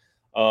thing.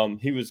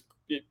 He was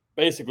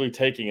basically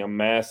taking a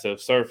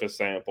massive surface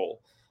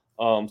sample.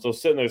 So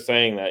sitting there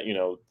saying that,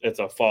 it's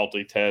a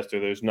faulty test or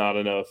there's not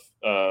enough,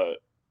 of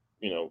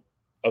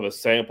a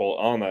sample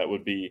on that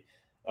would be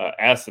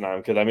asinine,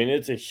 because, I mean,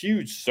 it's a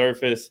huge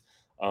surface.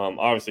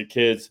 Obviously,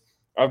 kids,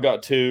 I've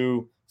got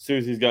two.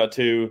 Susie's got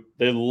two.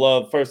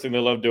 First thing they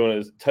love doing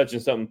is touching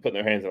something, putting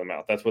their hands in the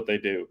mouth. That's what they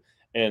do.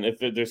 And if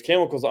there's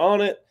chemicals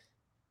on it,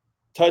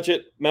 touch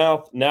it,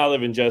 mouth, now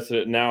they've ingested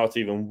it. Now it's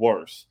even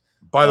worse.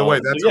 By the way,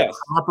 that's a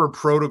proper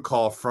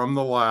protocol from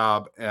the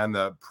lab and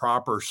the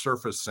proper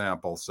surface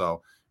sample.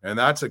 And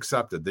that's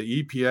accepted.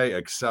 The EPA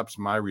accepts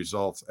my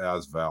results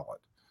as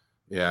valid.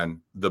 And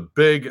the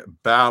big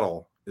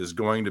battle is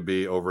going to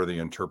be over the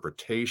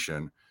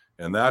interpretation.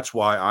 And that's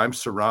why I'm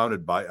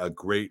surrounded by a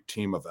great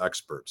team of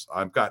experts.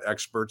 I've got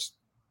experts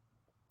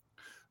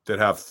that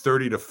have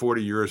 30 to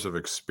 40 years of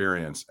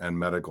experience and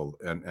medical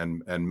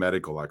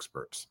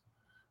experts.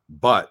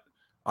 But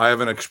I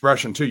have an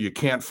expression too. You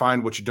can't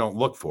find what you don't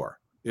look for.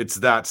 It's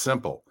that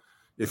simple.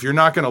 If you're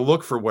not going to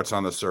look for what's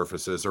on the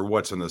surfaces or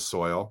what's in the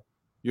soil,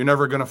 you're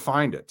never going to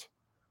find it.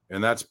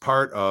 And that's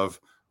part of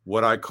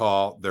what I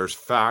call there's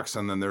facts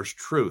and then there's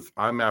truth.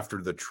 I'm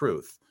after the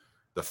truth.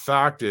 The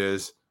fact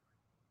is,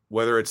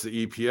 whether it's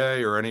the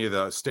EPA or any of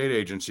the state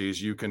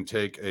agencies, you can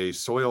take a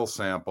soil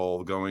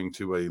sample going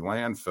to a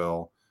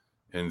landfill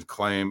and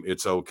claim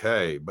it's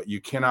okay. But you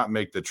cannot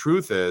make, the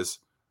truth is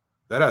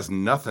that has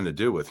nothing to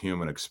do with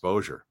human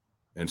exposure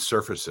and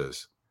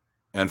surfaces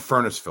and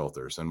furnace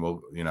filters. And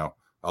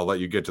I'll let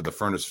you get to the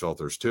furnace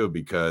filters too,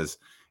 because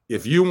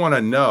if you want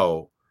to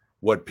know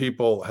what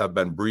people have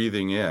been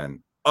breathing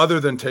in, other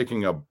than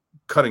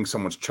cutting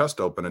someone's chest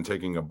open and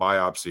taking a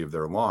biopsy of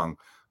their lung,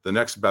 the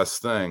next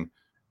best thing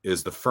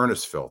is the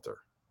furnace filter.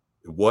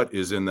 What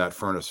is in that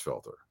furnace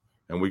filter?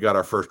 And we got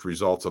our first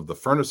results of the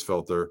furnace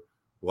filter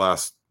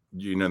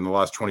in the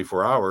last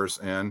 24 hours,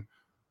 and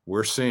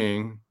we're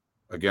seeing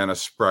again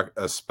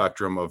a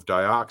spectrum of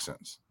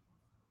dioxins.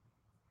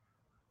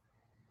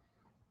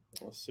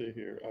 Let's see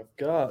here. I've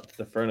got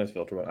the furnace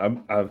filter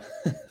one.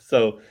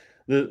 So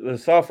the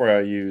software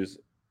I use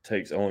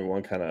takes only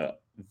one kind of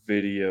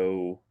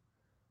video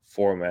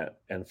format,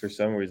 and for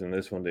some reason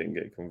this one didn't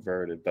get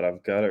converted, but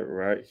I've got it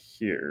right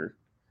here.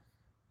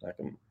 I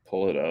can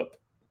pull it up.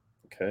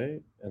 Okay,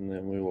 and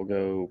then we will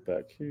go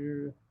back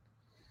here.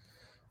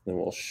 Then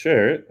we'll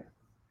share it.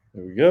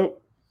 There we go.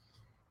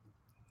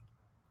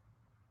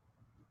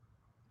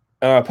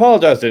 I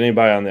apologize to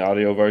anybody on the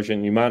audio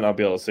version. You might not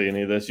be able to see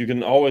any of this. You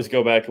can always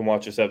go back and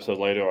watch this episode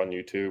later on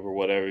YouTube or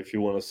whatever if you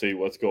want to see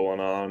what's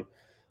going on.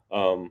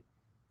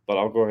 But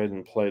I'll go ahead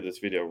and play this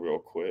video real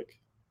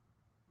quick.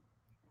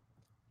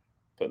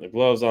 Putting the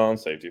gloves on,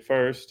 safety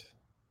first.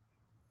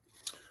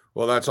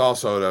 Well, that's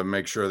also to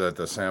make sure that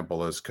the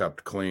sample is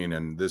kept clean.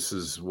 And this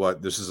is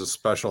a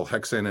special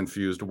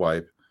hexane-infused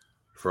wipe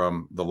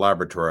from the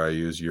laboratory I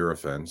use,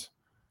 Eurofins.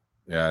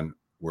 And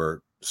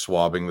we're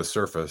swabbing the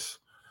surface.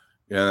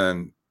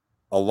 And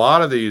a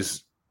lot of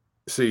these,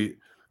 see,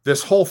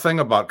 this whole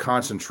thing about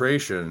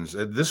concentrations,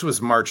 this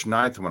was March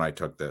 9th when I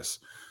took this.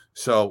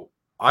 So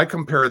I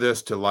compare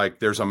this to like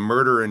there's a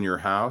murder in your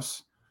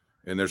house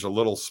and there's a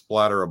little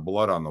splatter of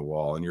blood on the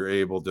wall and you're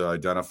able to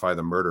identify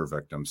the murder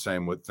victim.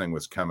 Same thing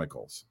with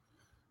chemicals.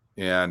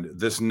 And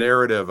this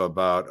narrative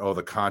about, oh,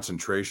 the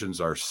concentrations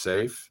are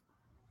safe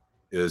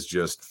is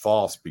just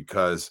false,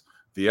 because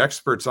the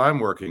experts I'm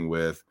working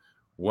with,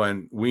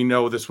 when we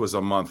know this was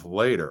a month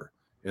later,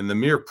 and the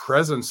mere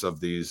presence of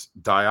these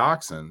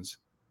dioxins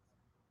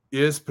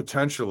is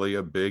potentially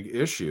a big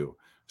issue.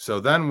 So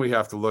then we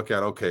have to look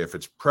at, okay, if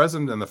it's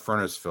present in the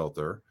furnace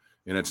filter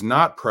and it's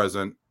not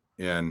present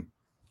in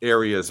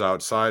areas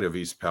outside of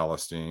East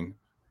Palestine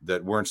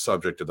that weren't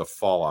subject to the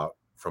fallout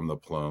from the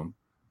plume,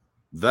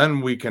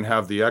 then we can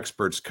have the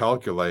experts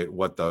calculate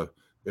what the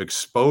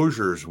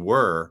exposures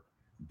were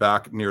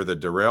back near the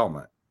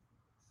derailment,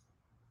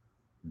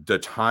 the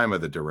time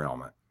of the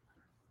derailment.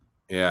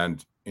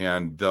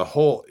 And the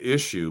whole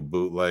issue,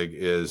 Bootleg,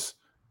 is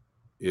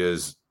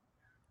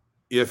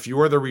if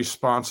you're the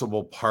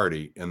responsible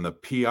party and the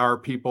PR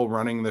people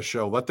running the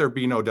show, let there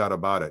be no doubt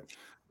about it.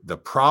 The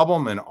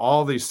problem in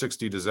all these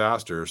 60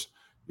 disasters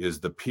is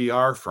the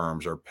PR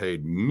firms are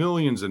paid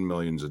millions and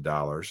millions of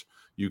dollars.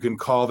 You can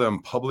call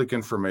them public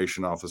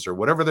information officer,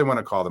 whatever they want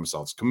to call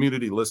themselves,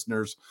 community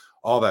listeners,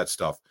 all that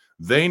stuff.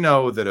 They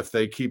know that if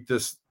they keep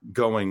this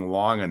going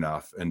long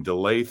enough and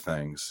delay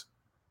things,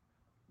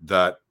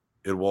 that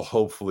it will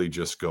hopefully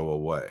just go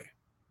away.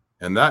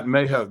 And that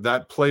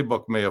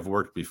playbook may have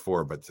worked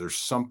before, but there's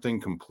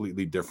something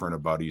completely different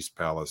about East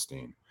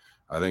Palestine.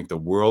 I think the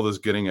world is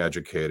getting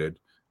educated.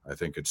 I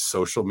think it's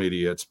social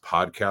media, it's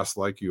podcasts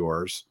like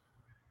yours.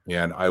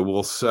 And I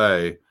will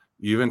say,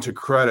 even to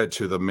credit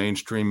to the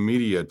mainstream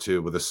media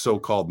too, with the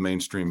so-called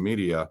mainstream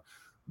media,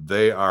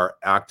 they are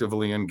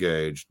actively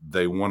engaged.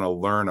 They want to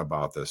learn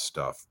about this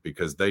stuff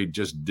because they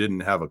just didn't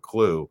have a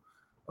clue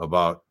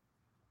about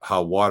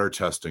how water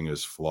testing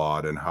is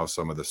flawed and how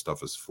some of this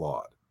stuff is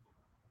flawed.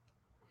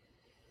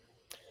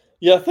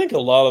 Yeah, I think a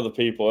lot of the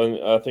people,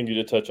 and I think you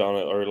did touch on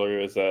it earlier,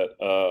 is that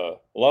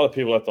a lot of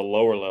people at the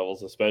lower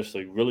levels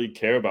especially really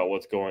care about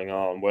what's going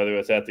on, whether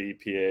it's at the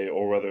EPA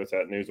or whether it's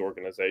at news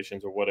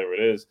organizations or whatever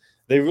it is.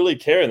 They really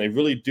care and they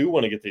really do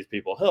want to get these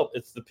people help.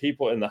 It's the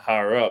people in the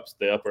higher ups,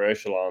 the upper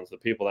echelons, the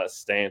people that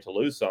stand to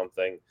lose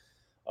something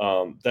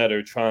that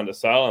are trying to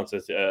silence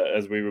it.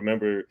 As we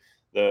remember,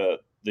 the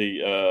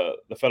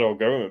federal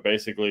government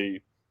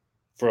basically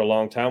for a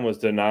long time was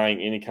denying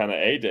any kind of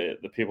aid to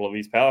the people of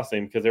East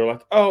Palestine because they were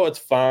like, oh, it's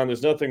fine.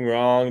 There's nothing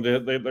wrong.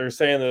 They're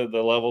saying that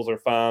the levels are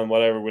fine,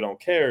 whatever. We don't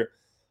care.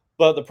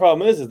 But the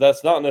problem is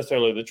that's not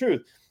necessarily the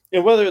truth.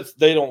 And whether it's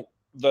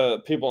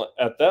the people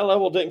at that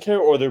level didn't care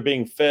or they're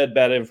being fed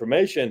bad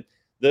information,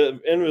 the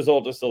end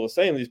result is still the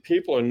same. These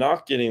people are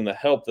not getting the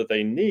help that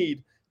they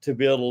need to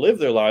be able to live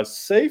their lives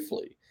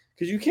safely.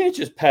 because you can't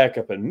just pack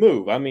up and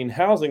move. I mean,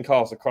 housing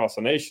costs across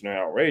the nation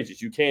are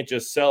outrageous. You can't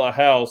just sell a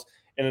house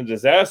in a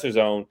disaster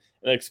zone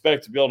and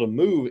expect to be able to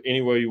move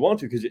anywhere you want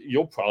to, because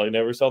you'll probably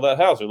never sell that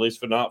house, or at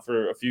least not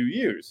for a few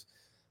years.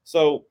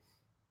 So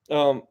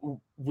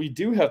we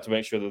do have to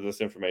make sure that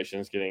this information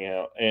is getting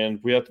out,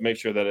 and we have to make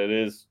sure that it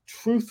is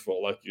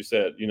truthful. Like you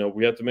said,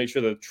 we have to make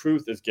sure that the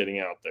truth is getting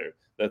out there,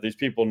 that these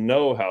people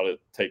know how to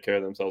take care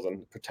of themselves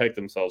and protect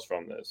themselves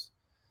from this.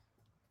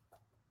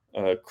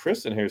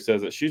 Kristen here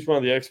says that she's one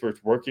of the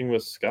experts working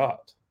with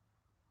Scott.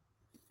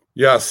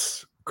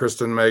 Yes,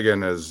 Kristen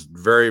Megan is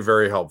very,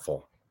 very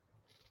helpful.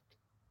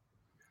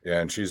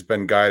 And she's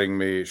been guiding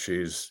me.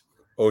 She's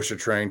OSHA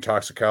trained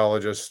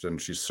toxicologist,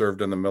 and she's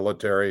served in the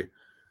military.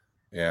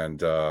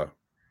 And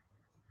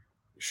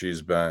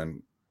she's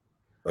been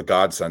a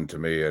godsend to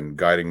me and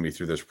guiding me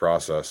through this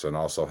process, and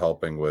also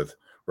helping with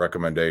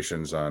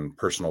recommendations on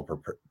personal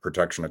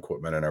protection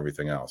equipment and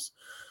everything else.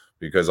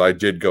 Because I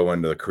did go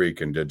into the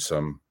creek and did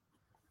some,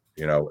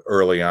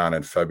 early on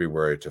in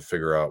February to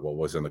figure out what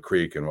was in the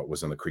creek and what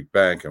was in the creek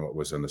bank and what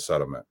was in the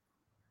sediment.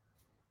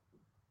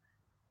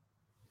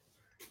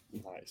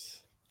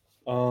 Nice.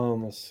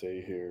 Let's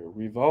see here.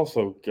 We've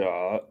also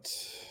got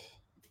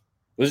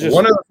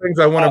one of the things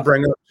I want to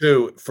bring up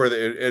too for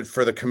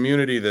the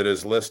community that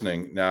is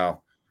listening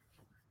now.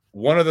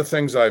 One of the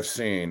things I've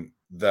seen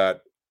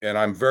that, and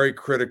I'm very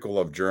critical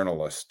of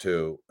journalists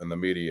too and the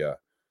media,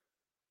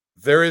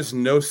 there is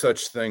no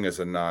such thing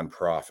as a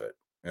nonprofit.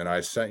 And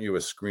I sent you a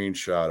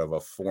screenshot of a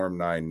Form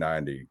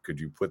 990. Could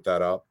you put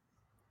that up?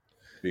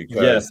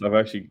 Because yes, I've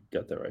actually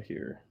got that right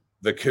here.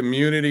 The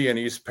community in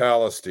East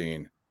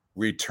Palestine,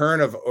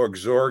 return of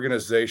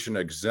organization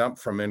exempt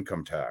from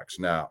income tax.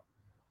 Now,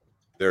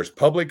 there's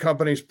public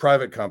companies,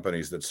 private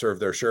companies that serve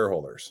their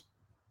shareholders.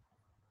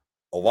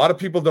 A lot of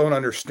people don't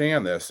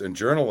understand this, and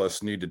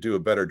journalists need to do a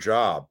better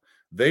job.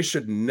 They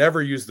should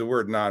never use the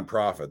word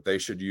nonprofit. They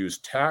should use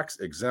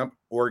tax exempt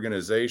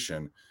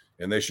organization,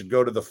 and they should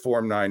go to the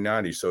Form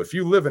 990. So if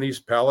you live in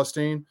East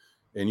Palestine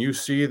and you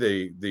see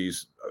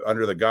these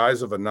under the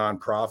guise of a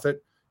nonprofit,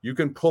 you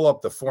can pull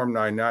up the Form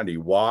 990.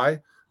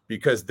 Why?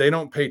 Because they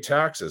don't pay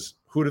taxes.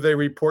 Who do they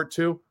report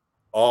to?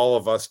 All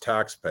of us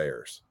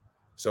taxpayers.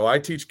 So I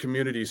teach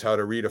communities how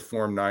to read a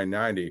Form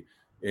 990,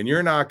 and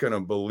you're not going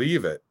to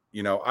believe it.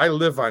 I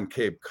live on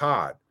Cape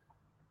Cod.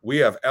 We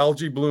have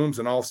algae blooms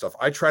and all stuff.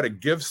 I try to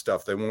give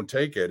stuff, they won't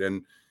take it.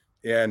 And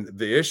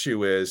the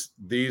issue is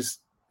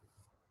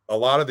a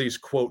lot of these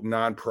quote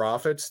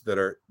nonprofits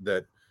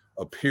that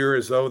appear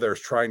as though they're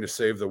trying to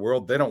save the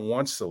world, they don't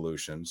want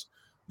solutions.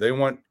 They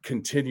want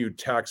continued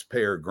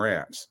taxpayer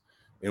grants.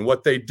 And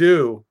what they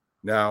do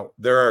now,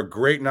 there are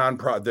great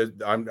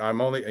nonprofit.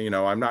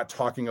 I'm not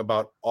talking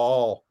about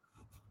all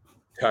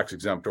tax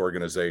exempt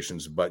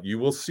organizations, but you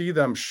will see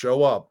them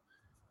show up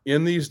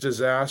in these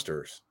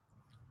disasters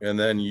and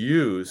then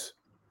use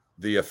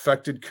the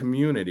affected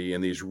community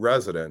and these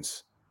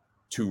residents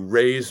to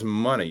raise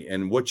money.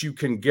 And what you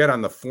can get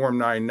on the Form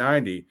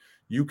 990,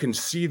 you can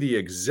see the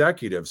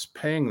executives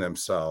paying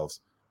themselves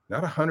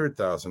not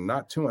 100,000,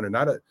 not 200,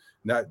 not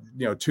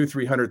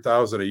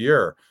 200,000-300,000 a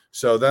year.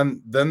 So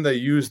then they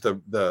use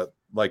the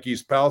like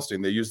East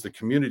Palestine, they use the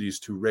communities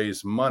to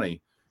raise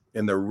money,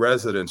 and the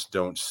residents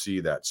don't see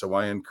that. So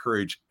I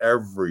encourage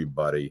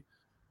everybody,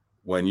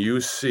 when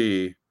you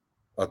see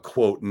a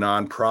quote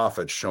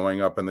nonprofit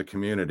showing up in the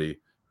community,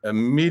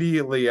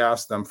 immediately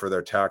ask them for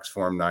their tax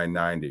Form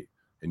 990.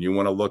 And you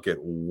want to look at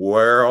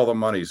where all the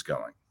money's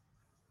going.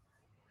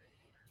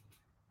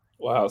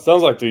 Wow, it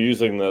sounds like they're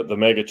using the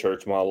mega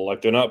church model.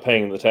 Like they're not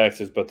paying the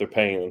taxes, but they're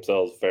paying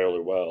themselves fairly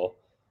well.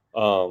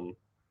 The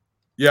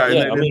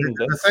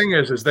thing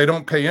is they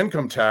don't pay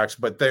income tax,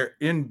 but they're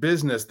in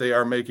business. They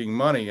are making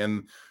money.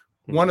 And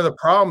one of the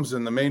problems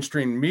in the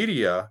mainstream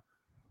media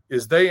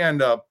is they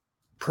end up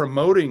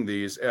promoting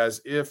these as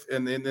if,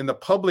 and the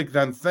public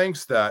then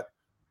thinks that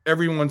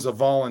everyone's a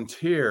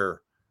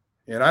volunteer.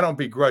 And I don't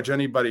begrudge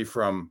anybody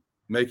from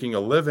making a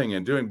living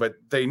and doing, but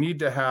they need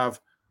to have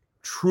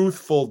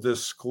truthful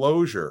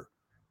disclosure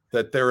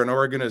that they're an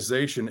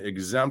organization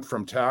exempt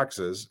from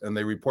taxes, and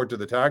they report to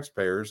the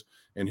taxpayers,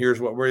 and here's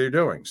what we're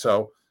doing.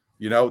 So,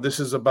 this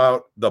is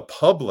about the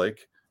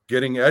public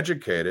getting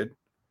educated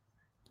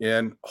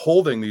and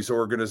holding these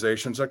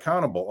organizations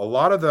accountable. A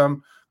lot of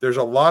them, there's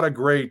a lot of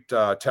great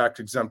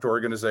tax exempt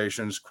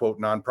organizations, quote,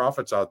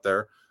 nonprofits out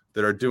there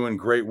that are doing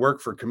great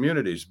work for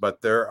communities,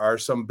 but there are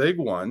some big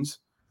ones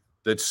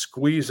that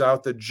squeeze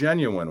out the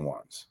genuine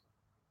ones.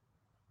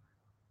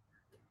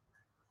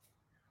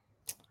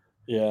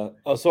 Yeah.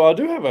 So I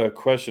do have a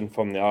question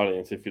from the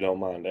audience, if you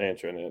don't mind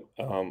answering it.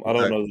 I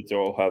don't know that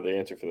you'll have the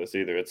answer for this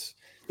either.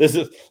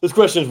 This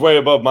question is way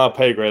above my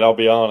pay grade, I'll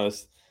be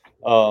honest.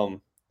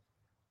 But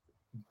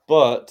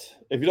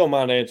if you don't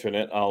mind answering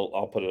it,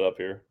 I'll put it up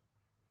here.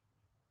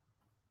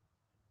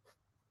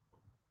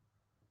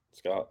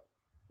 Scott.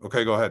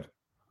 Okay, go ahead.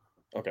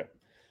 Okay.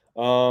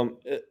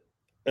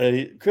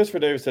 Christopher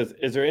Davis says,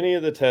 is there any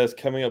of the tests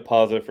coming up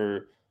positive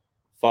for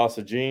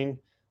phosgene?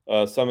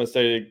 Some have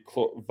stated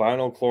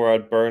vinyl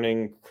chloride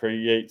burning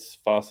creates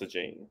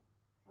phosgene.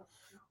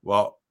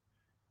 Well,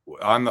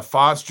 on the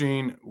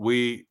phosgene,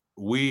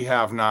 we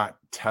have not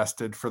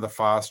tested for the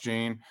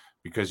phosgene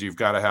because you've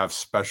got to have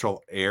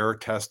special air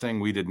testing.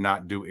 We did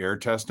not do air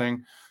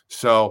testing.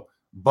 So,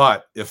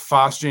 but if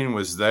phosgene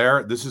was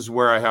there, this is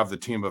where I have the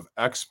team of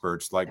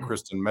experts like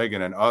Kristen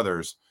Megan and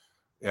others.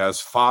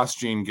 As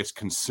phosgene gets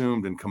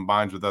consumed and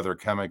combines with other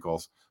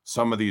chemicals,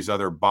 some of these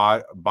other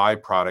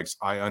byproducts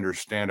I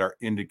understand are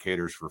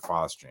indicators for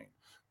phosgene.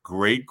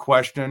 Great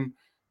question.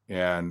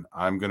 And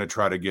I'm going to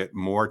try to get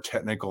more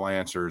technical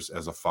answers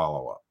as a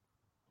follow-up.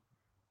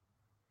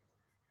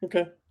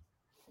 Okay.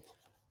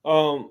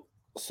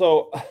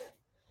 So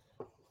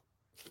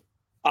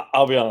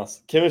I'll be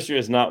honest, chemistry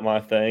is not my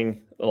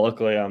thing.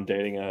 Luckily, I'm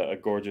dating a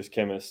gorgeous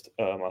chemist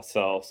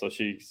myself, so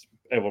she's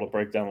able to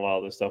break down a lot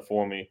of this stuff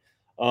for me.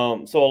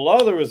 So a lot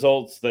of the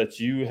results that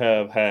you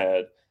have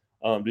had,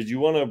 did you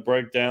want to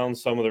break down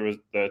some of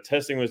the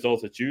testing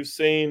results that you've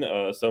seen,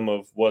 some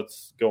of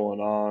what's going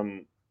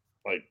on,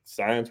 like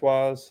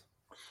science-wise?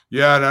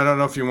 Yeah, and I don't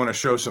know if you want to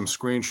show some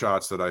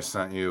screenshots that I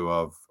sent you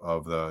of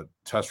the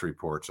test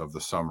reports of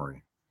the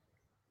summary.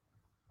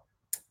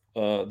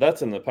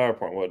 That's in the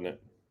PowerPoint, wasn't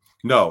it?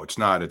 No, it's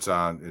not. It's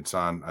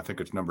on. I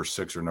think it's number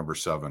 6 or number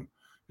 7.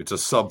 It's a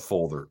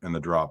subfolder in the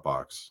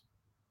Dropbox.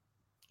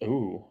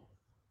 Ooh.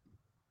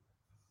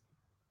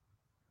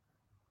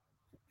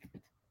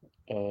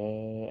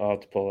 I'll have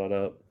to pull that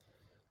up.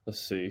 Let's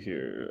see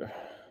here.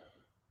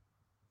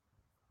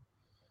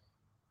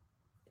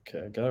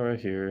 Okay, I got it right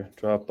here.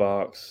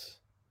 Dropbox.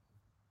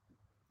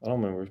 I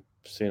don't remember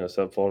seeing a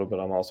subfolder,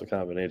 but I'm also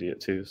kind of an idiot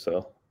too.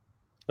 So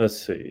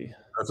let's see.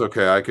 That's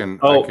okay. I can.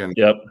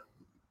 Yep.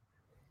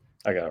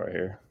 I got it right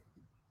here.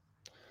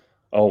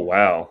 Oh,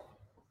 wow.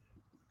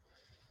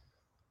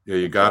 Yeah,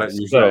 you got it.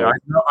 So,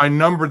 I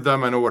numbered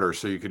them in order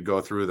so you could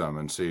go through them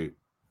and see.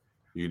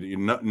 You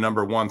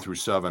number 1 through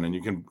 7, and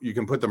you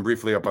can put them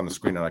briefly up on the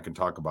screen, and I can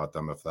talk about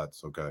them if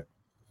that's okay.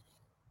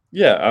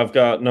 Yeah, I've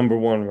got number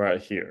 1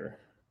 right here.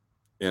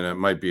 And it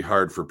might be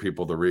hard for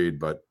people to read,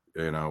 but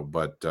this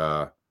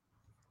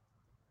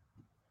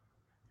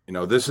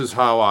is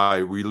how I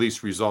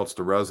release results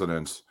to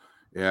residents.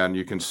 And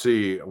you can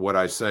see what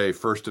I say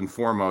first and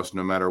foremost,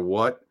 no matter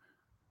what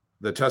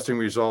the testing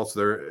results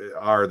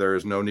there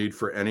is no need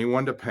for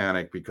anyone to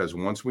panic, because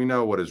once we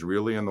know what is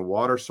really in the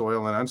water,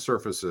 soil, and on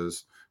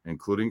surfaces,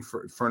 including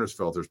furnace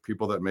filters,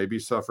 people that may be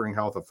suffering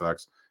health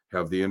effects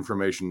have the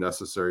information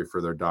necessary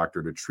for their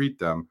doctor to treat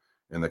them,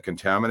 and the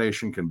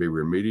contamination can be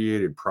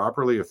remediated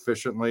properly,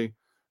 efficiently,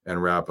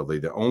 and rapidly.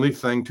 The only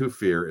thing to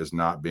fear is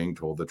not being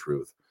told the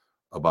truth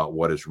about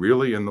what is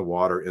really in the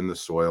water, in the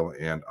soil,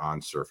 and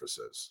on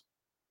surfaces.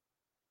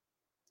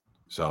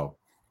 So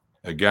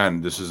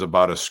again, this is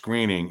about a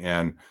screening,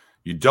 and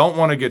you don't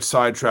want to get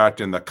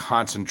sidetracked in the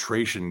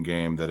concentration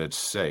game that it's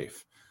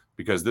safe,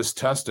 because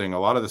a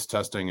lot of this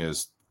testing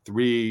is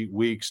 3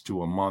 weeks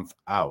to a month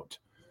out.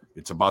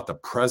 It's about the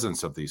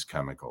presence of these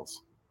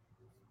chemicals.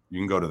 You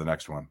can go to the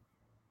next one.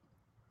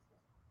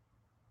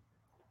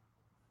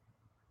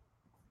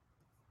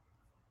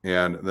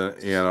 And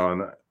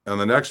on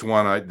the next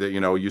one,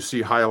 you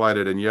see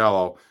highlighted in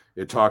yellow,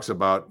 it talks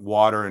about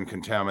water and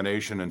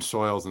contamination and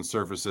soils and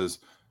surfaces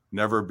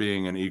never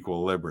being in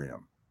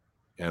equilibrium,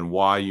 and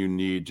why you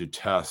need to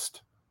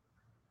test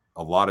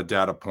a lot of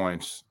data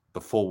points,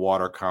 the full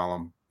water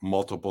column,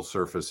 multiple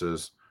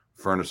surfaces,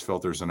 furnace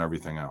filters, and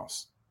everything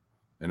else.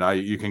 And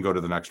you can go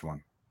to the next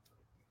one.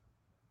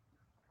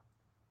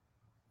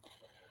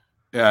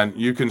 And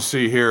you can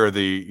see here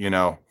the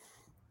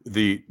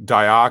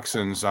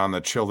dioxins on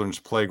the children's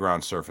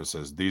playground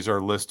surfaces. These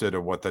are listed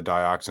of what the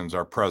dioxins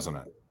are present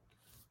in.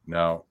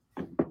 Now,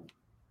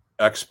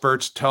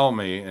 experts tell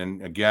me,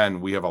 and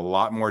again, we have a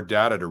lot more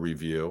data to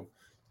review.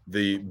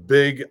 The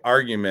big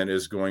argument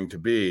is going to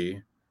be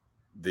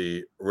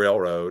the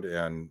railroad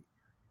and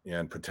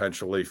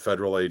potentially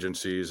federal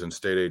agencies and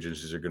state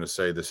agencies are going to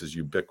say this is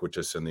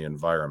ubiquitous in the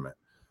environment.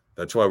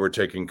 That's why we're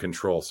taking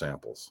control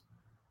samples.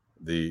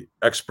 The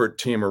expert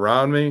team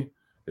around me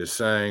is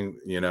saying,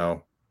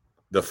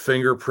 the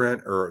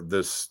fingerprint or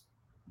this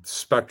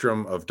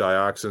spectrum of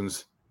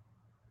dioxins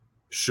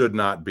should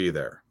not be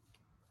there.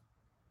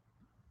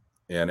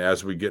 And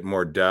as we get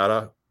more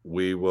data,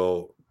 we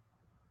will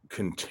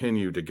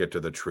continue to get to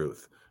the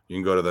truth. You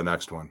can go to the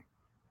next one.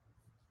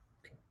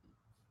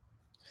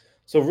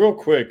 So real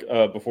quick,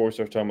 before we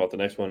start talking about the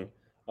next one,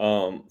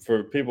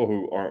 for people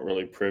who aren't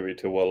really privy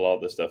to what a lot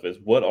of this stuff is,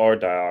 what are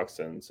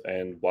dioxins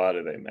and why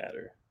do they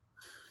matter?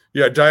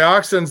 Yeah,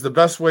 dioxins, the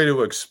best way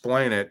to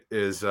explain it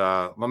is,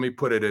 let me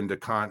put it into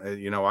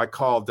I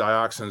call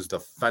dioxins the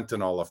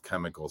fentanyl of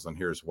chemicals, and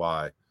here's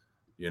why.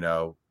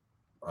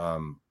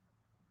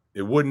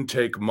 It wouldn't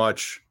take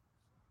much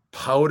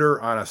powder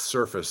on a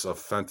surface of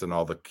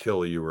fentanyl to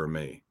kill you or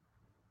me.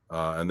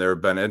 And there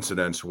have been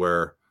incidents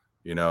where,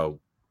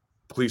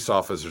 police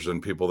officers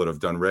and people that have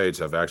done raids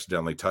have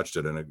accidentally touched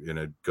it, and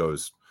it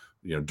goes,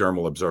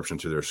 dermal absorption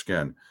to their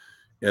skin.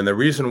 And the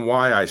reason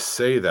why I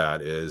say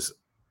that is,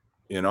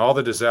 in all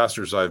the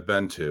disasters I've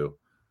been to,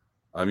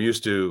 I'm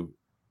used to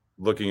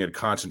looking at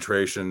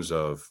concentrations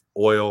of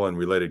oil and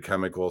related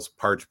chemicals,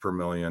 parts per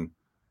million,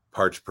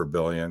 parts per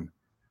billion.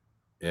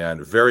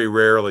 And very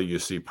rarely you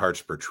see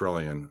parts per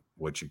trillion,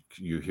 which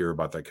you hear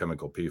about that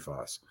chemical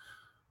PFAS.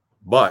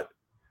 But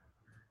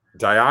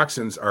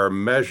dioxins are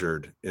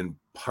measured in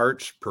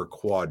parts per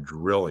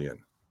quadrillion.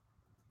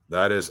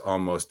 That is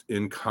almost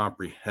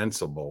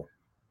incomprehensible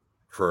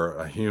for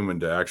a human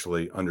to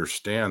actually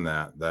understand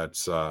that. That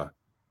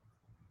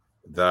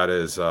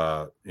is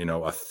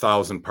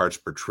 1,000 parts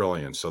per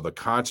trillion. So the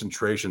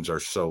concentrations are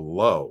so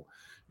low,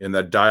 and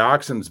the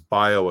dioxins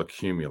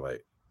bioaccumulate.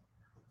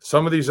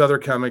 Some of these other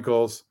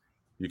chemicals,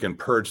 you can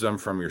purge them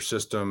from your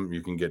system.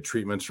 You can get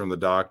treatments from the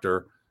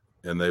doctor,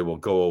 and they will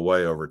go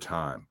away over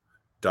time.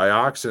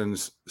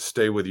 Dioxins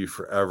stay with you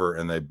forever,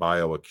 and they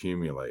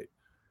bioaccumulate.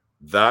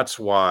 That's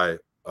why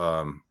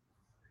the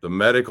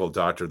medical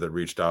doctor that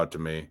reached out to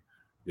me,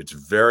 it's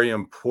very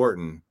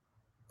important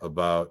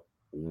about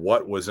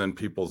what was in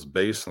people's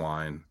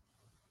baseline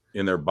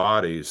in their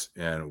bodies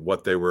and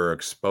what they were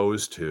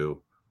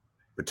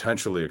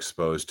potentially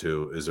exposed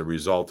to as a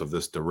result of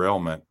this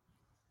derailment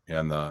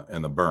and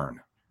the burn.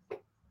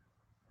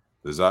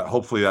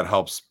 Hopefully that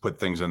helps put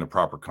things into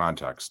proper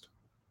context.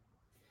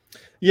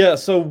 Yeah.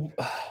 So,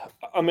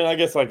 I mean, I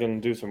guess I can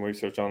do some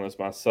research on this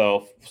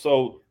myself.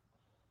 So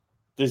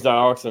these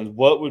dioxins,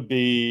 what would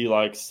be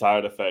like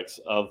side effects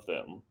of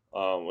them?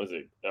 Are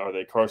they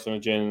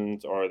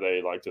carcinogens, or are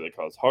they do they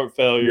cause heart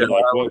failure? Yeah,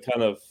 what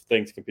kind of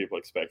things can people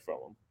expect from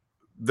them?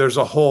 There's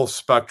a whole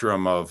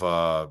spectrum of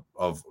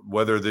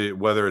whether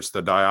it's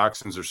the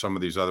dioxins or some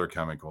of these other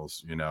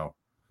chemicals,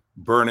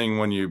 burning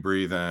when you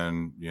breathe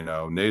in,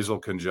 nasal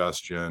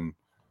congestion,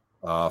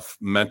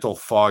 mental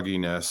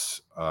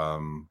fogginess,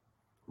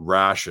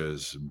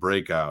 rashes,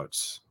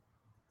 breakouts,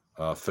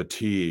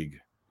 fatigue.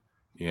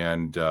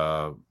 And,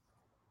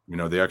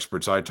 the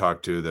experts I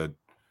talk to, that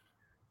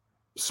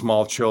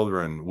small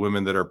children,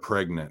 women that are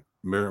pregnant,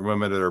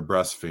 women that are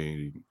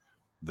breastfeeding,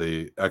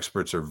 the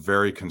experts are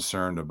very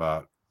concerned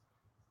about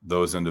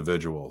those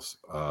individuals.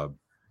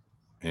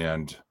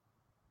 And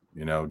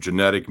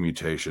genetic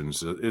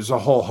mutations is a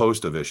whole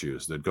host of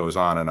issues that goes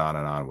on and on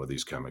and on with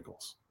these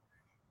chemicals.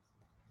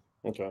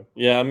 Okay.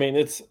 Yeah. I mean,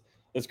 it's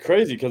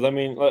crazy because, I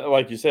mean,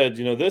 like you said,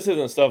 this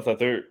isn't stuff that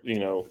they're,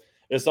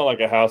 it's not like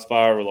a house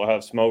fire where they'll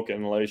have smoke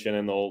inhalation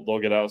and they'll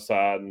get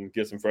outside and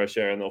get some fresh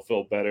air and they'll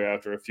feel better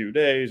after a few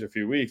days or a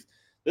few weeks.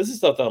 This is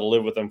stuff that'll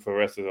live with them for the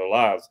rest of their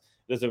lives.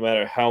 It doesn't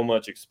matter how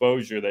much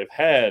exposure they've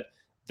had,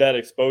 that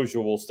exposure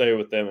will stay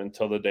with them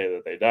until the day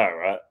that they die,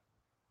 right?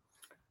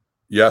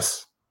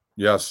 Yes.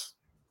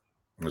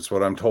 That's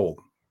what I'm told.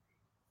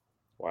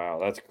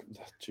 Wow.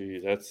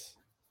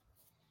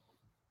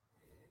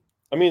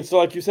 I mean, so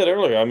like you said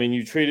earlier, I mean,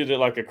 you treated it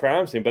like a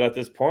crime scene, but at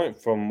this point,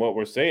 from what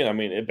we're seeing, I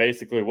mean, it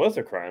basically was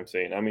a crime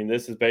scene. I mean,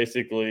 this is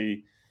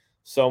basically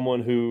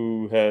someone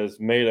who has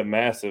made a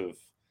massive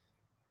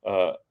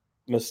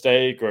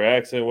mistake or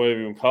accident,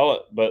 whatever you can call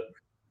it, but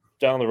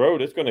down the road,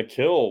 it's going to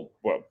kill,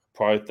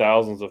 probably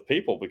thousands of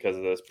people because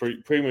of this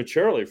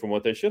prematurely from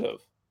what they should have.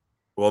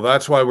 Well,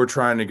 that's why we're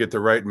trying to get the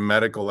right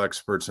medical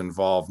experts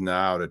involved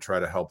now to try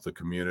to help the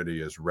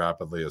community as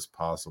rapidly as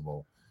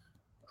possible.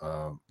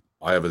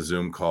 I have a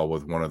Zoom call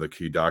with one of the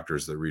key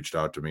doctors that reached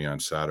out to me on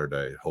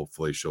Saturday.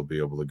 Hopefully she'll be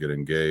able to get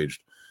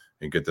engaged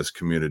and get this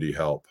community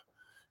help.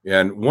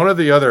 And one of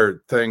the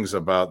other things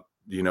about,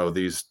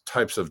 these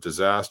types of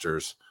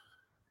disasters,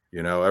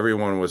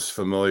 everyone was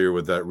familiar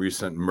with that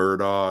recent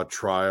Murdaugh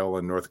trial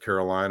in North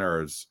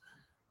Carolina.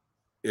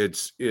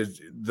 It's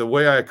the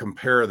way I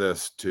compare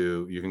this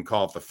to, you can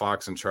call it the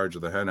fox in charge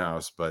of the hen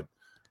house,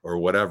 or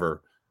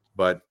whatever.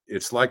 But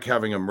it's like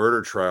having a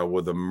murder trial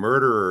with the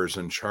murderers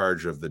in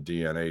charge of the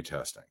DNA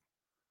testing,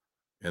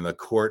 and the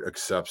court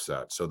accepts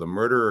that. So the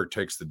murderer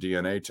takes the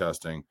DNA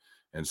testing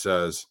and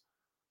says,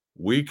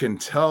 we can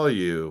tell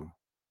you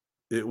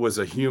it was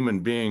a human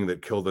being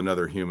that killed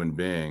another human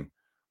being,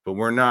 but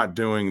we're not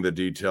doing the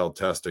detailed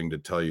testing to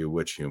tell you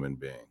which human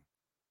being.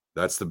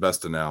 That's the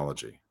best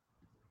analogy.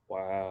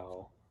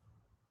 Wow.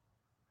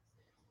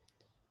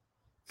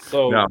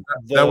 So now,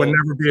 that would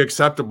never be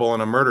acceptable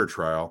in a murder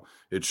trial.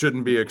 It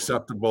shouldn't be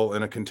acceptable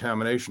in a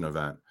contamination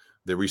event.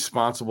 The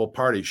responsible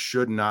party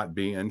should not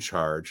be in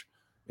charge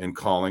in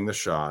calling the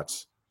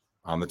shots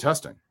on the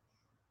testing.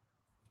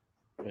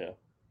 Yeah.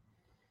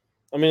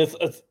 I mean,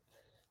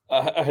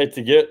 I hate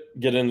to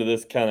get into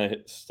this kind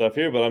of stuff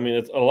here, but I mean,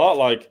 it's a lot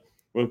like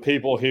when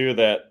people hear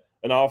that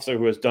an officer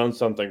who has done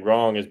something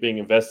wrong is being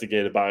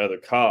investigated by other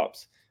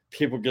cops.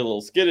 People get a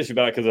little skittish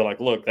about it because they're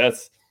like, look,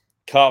 that's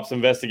cops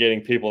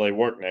investigating people they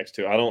work next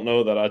to. I don't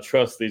know that I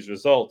trust these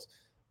results.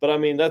 But I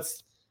mean,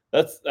 that's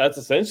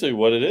essentially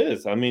what it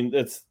is. I mean,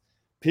 it's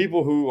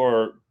people who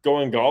are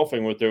going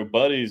golfing with their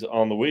buddies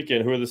on the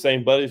weekend who are the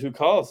same buddies who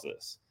caused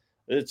this.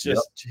 It's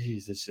just,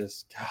 geez, it's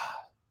just, God.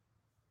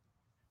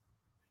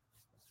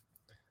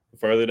 The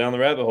further down the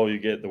rabbit hole you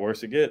get, the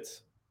worse it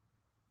gets.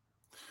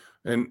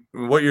 And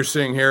what you're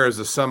seeing here is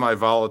the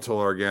semi-volatile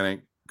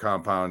organic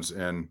compounds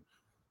in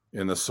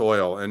the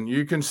soil. And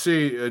you can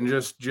see, and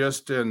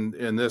just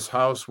in this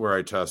house where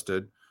I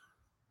tested,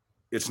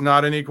 it's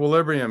not in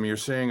equilibrium. You're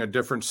seeing a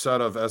different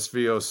set of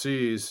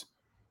SVOCs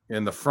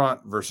in the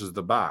front versus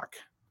the back.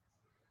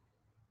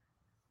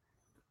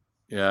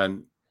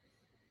 And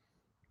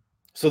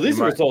so these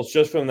are results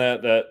just from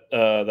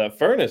that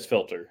furnace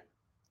filter.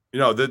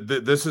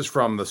 This is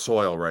from the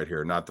soil right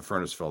here, not the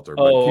furnace filter.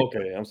 Oh,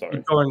 okay. I'm sorry.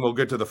 Keep going. We'll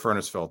get to the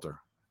furnace filter.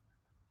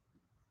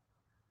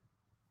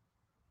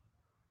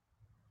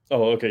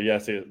 Oh, okay. Yeah, I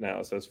see it now.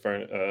 It says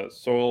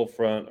soil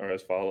front are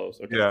as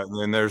follows. Okay. Yeah,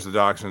 and then there's the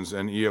dioxins.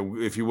 And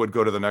if you would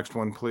go to the next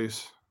one,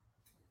 please.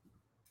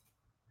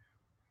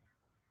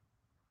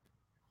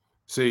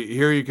 See,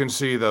 here you can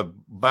see the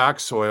back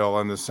soil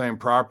on the same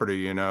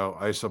property,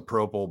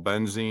 isopropyl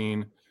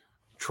benzene,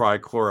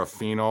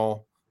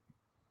 trichlorophenol.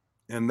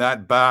 In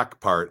that back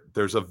part,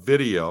 there's a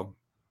video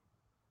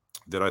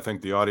that I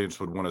think the audience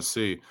would want to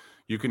see.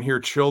 You can hear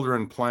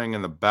children playing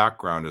in the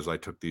background as I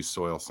took these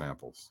soil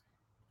samples.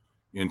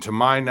 And to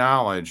my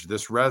knowledge,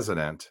 this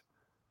resident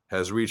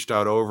has reached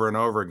out over and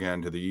over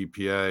again to the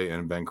EPA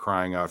and been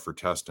crying out for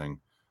testing,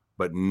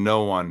 but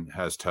no one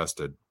has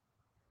tested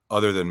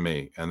other than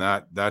me. And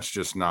that's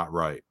just not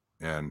right.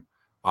 And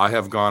I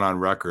have gone on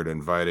record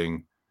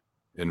invited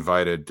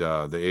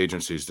the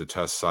agencies to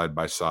test side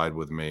by side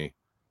with me.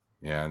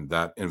 And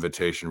that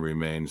invitation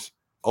remains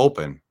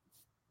open.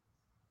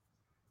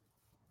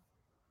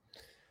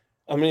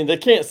 I mean, they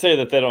can't say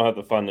that they don't have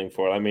the funding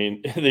for it. I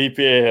mean, the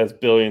EPA has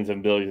billions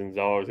and billions of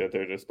dollars at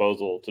their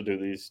disposal to do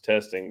these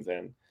testings,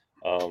 and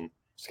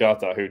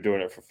Scott's out here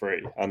doing it for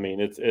free. I mean,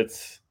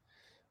 it's.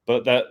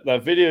 But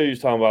that video you're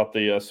talking about,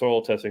 the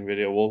soil testing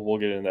video, we'll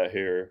get into that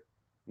here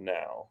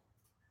now.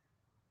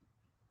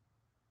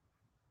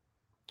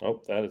 Oh,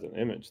 that is an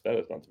image. That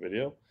is not the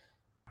video.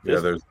 Yeah,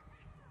 there's.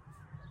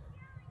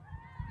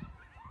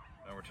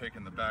 Now we're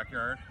taking the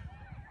backyard.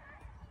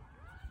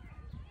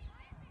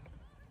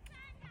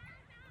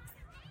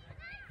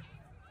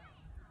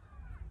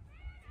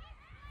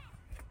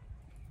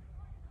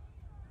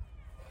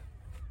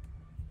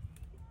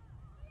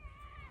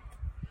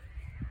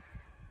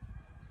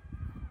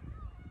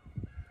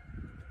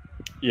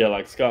 Yeah,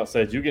 like Scott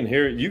said, you can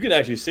hear. You can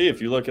actually see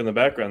if you look in the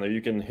background there.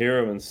 You can hear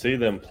them and see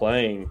them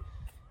playing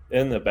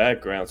in the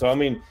background. So I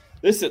mean,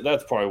 that's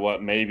probably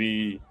what,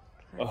 maybe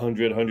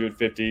 100,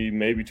 150,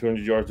 maybe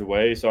 200 yards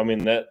away. So I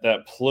mean,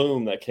 that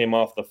plume that came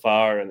off the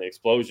fire and the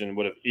explosion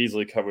would have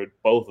easily covered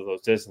both of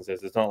those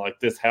distances. It's not like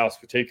this house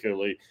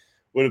particularly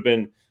would have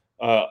been,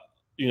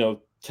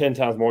 10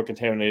 times more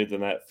contaminated than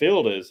that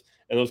field is.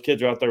 And those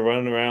kids are out there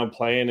running around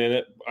playing in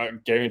it. I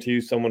guarantee you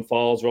someone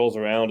rolls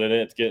around in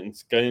it. It's getting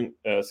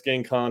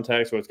skin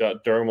contact, so it's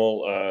got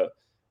dermal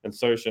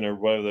insertion or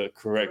whatever the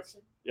correct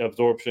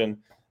absorption.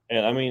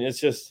 And I mean,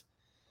 it's just,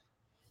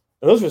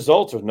 those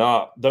results are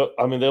not,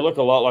 I mean, they look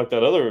a lot like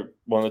that other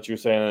one that you were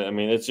saying. I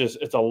mean, it's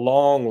a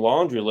long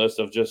laundry list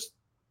of just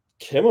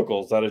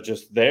chemicals that are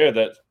just there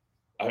that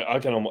I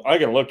can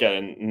look at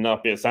it and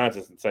not be a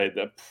scientist and say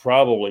that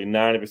probably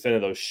 90%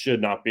 of those should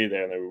not be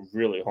there and they're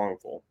really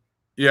harmful.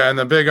 Yeah, and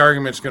the big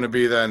argument's going to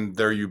be then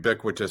they're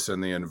ubiquitous in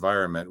the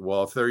environment.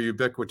 Well, if they're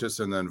ubiquitous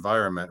in the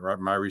environment, right,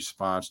 my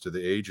response to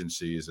the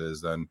agencies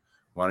is then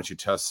why don't you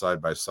test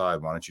side by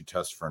side? Why don't you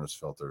test furnace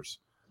filters?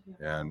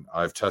 Yeah. And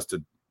I've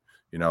tested,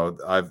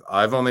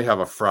 I've only have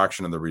a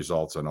fraction of the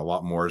results, and a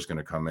lot more is going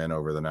to come in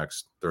over the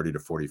next 30 to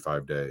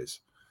 45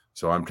 days.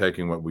 So I'm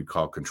taking what we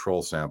call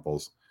control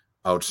samples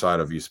outside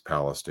of East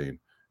Palestine,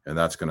 and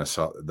that's going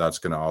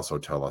to also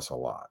tell us a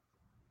lot.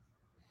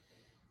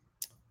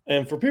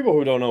 And for people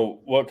who don't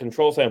know what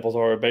control samples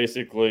are,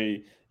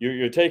 basically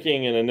you're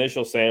taking an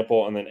initial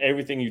sample, and then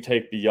everything you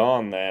take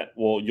beyond that,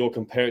 you'll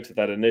compare it to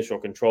that initial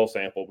control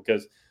sample.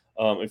 Because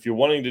if you're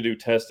wanting to do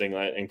testing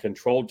and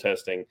controlled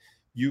testing,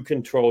 you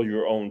control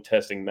your own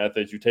testing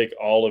methods. You take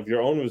all of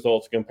your own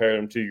results, compare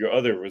them to your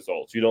other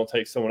results. You don't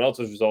take someone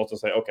else's results and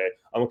say, okay,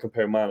 I'm going to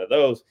compare mine to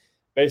those.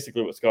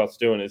 Basically what Scott's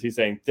doing is he's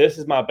saying, this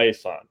is my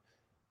baseline.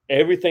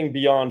 Everything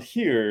beyond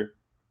here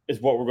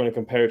is what we're going to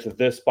compare to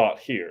this spot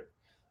here.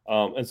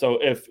 And so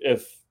if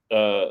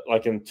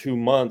like in 2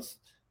 months,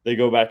 they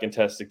go back and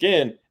test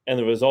again, and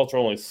the results are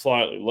only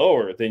slightly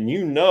lower, then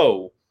you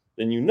know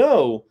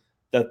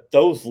that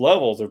those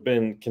levels have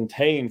been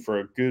contained for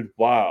a good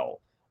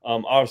while.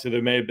 Obviously,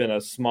 there may have been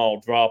a small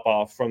drop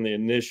off from the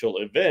initial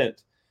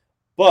event,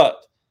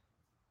 but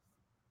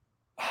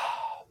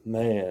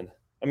man,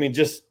 I mean,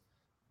 just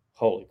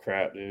holy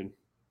crap, dude.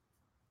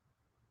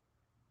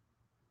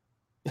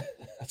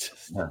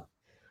 Yeah.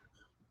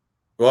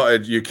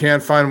 Well, you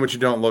can't find what you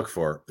don't look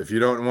for. If you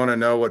don't want to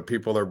know what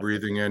people are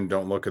breathing in,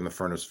 don't look in the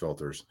furnace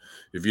filters.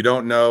 If you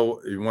want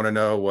to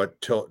know what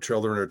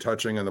children are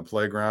touching in the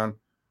playground,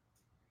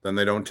 then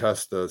they don't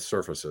test the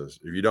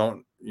surfaces. If you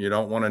don't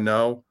want to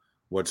know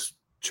what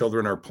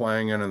children are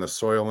playing in the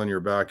soil in your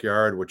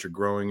backyard, what you're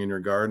growing in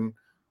your garden,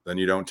 then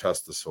you don't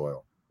test the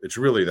soil. It's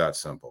really that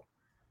simple.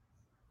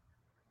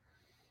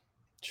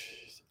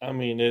 Jeez. I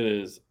mean, it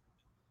is.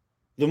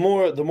 The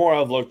more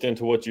I've looked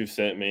into what you've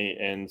sent me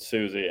and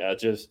Susie,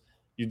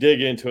 you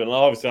dig into it, and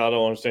obviously I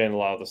don't understand a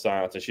lot of the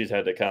science, and she's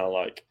had to kind of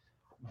like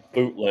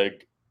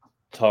bootleg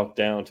talk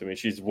down to me.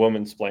 She's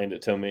woman-splained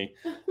it to me.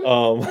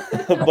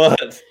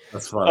 But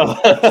That's funny.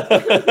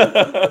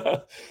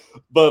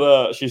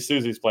 She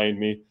Susie-splained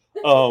me.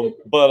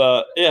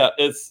 Yeah,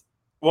 it's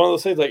one of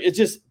those things, like, it's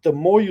just, the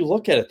more you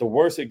look at it, the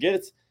worse it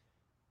gets.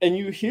 And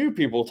you hear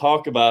people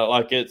talk about it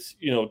like it's,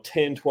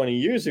 10, 20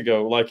 years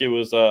ago, like it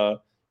was, the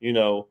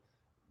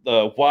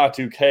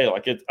Y2K,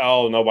 like it's,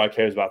 oh, nobody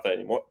cares about that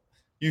anymore.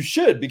 You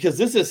should, because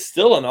this is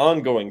still an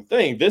ongoing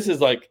thing. This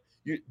is like,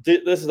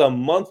 this is a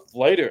month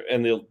later,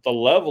 and the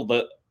level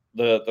that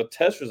the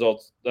test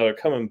results that are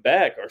coming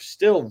back are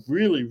still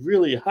really,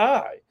 really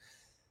high,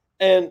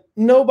 and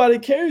nobody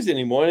cares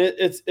anymore. And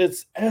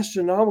it's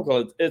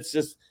astronomical. It's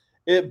just,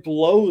 it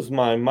blows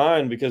my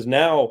mind, because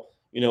now,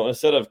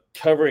 instead of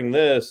covering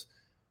this,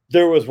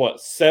 there was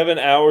 7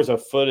 hours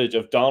of footage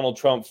of Donald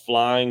Trump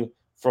flying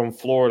from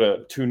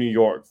Florida to New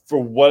York for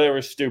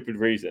whatever stupid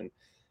reason,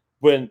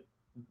 when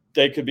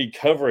they could be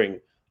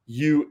covering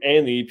you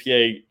and the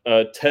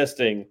EPA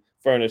testing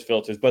furnace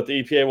filters, but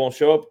the EPA won't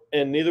show up,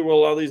 and neither will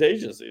a lot of these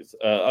agencies.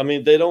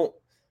 They don't.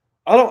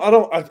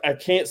 I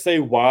can't say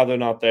why they're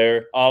not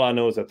there. All I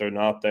know is that they're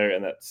not there,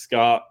 and that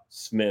Scott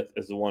Smith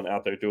is the one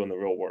out there doing the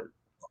real work.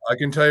 I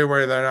can tell you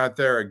why they're not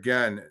there.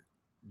 Again,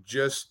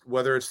 just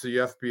whether it's the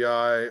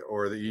FBI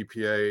or the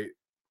EPA,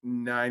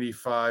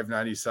 95,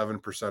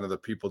 97% of the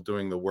people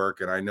doing the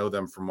work, and I know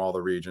them from all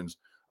the regions,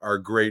 are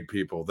great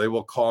people. They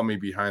will call me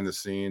behind the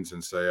scenes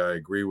and say, I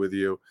agree with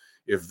you.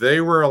 If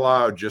they were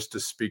allowed just to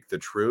speak the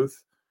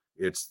truth,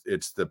 it's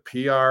the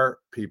PR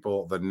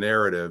people, the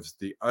narratives,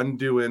 the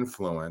undue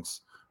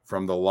influence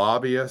from the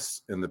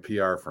lobbyists and the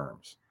PR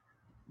firms.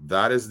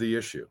 That is the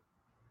issue.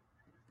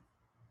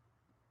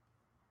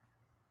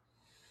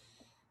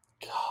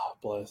 God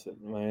bless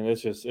it, man.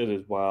 It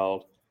is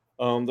wild.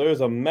 There's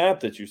a map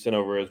that you sent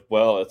over as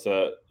well. It's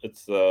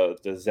a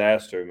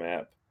disaster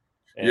map.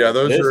 And yeah,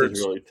 those are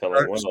really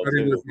telling well,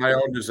 starting with my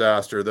own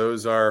disaster.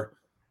 Those are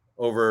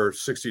over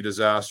 60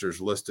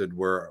 disasters listed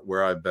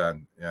where I've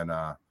been, and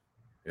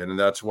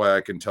that's why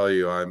I can tell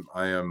you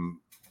I am,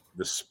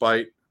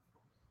 despite,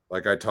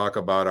 like I talk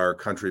about our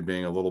country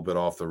being a little bit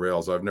off the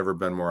rails, I've never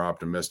been more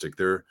optimistic.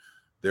 There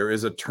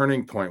is a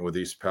turning point with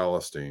East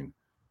Palestine,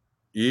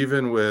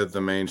 even with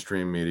the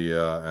mainstream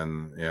media,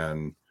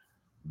 and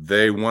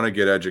they want to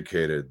get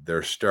educated.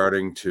 They're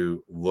starting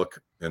to look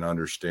and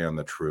understand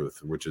the truth,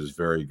 which is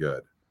very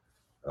good.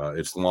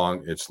 It's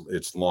long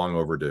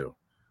overdue,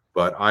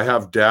 but I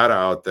have data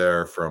out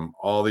there from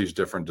all these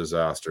different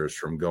disasters,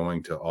 from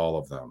going to all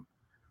of them.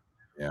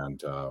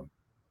 And,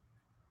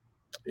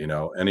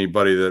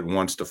 anybody that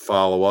wants to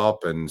follow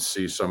up and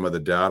see some of the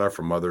data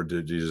from other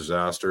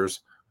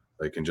disasters,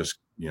 they can just,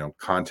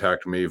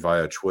 contact me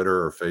via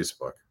Twitter or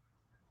Facebook.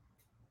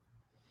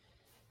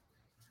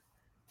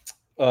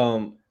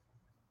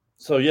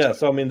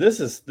 This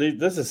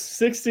is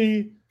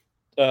 60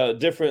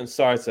 different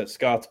sites that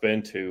Scott's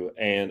been to,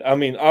 and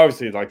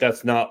obviously, like,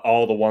 that's not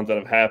all the ones that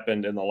have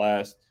happened in the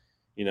last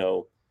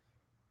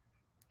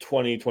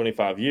 20,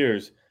 25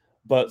 years,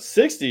 but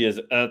 60 is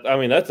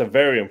that's a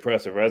very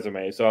impressive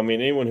resume. So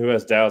anyone who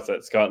has doubts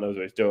that Scott knows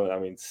what he's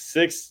doing,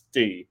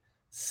 60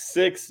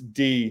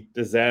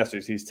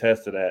 disasters he's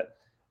tested at,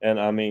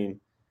 and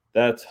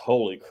that's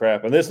holy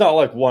crap. And it's not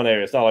like one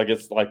area. It's not like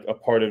it's like a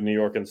part of New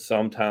York and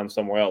sometimes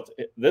somewhere else.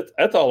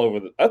 That's all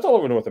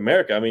over North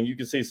America. You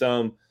can see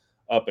some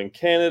up in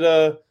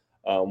Canada,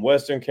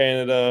 Western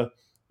Canada.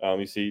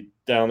 You see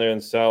down there in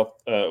the South.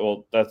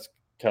 That's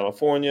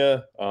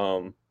California,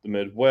 the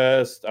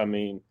Midwest.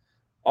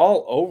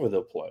 All over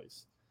the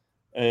place.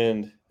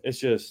 And it's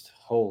just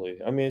holy.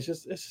 It's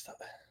just.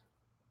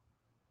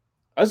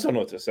 I just don't know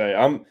what to say.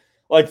 I'm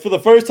like, for the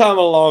first time in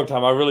a long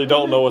time, I really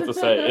don't know what to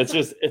say. It's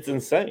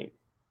insane.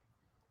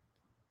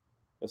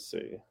 Let's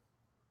see.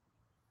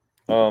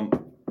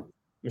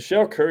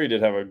 Michelle Curry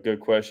did have a good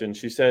question.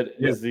 She said,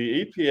 "Is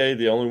the EPA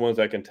the only ones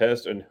that can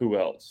test, and who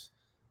else?"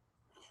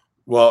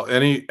 Well,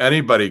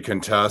 anybody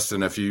can test,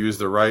 and if you use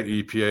the right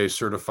EPA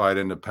certified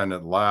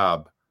independent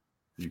lab,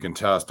 you can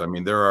test.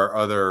 There are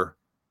other,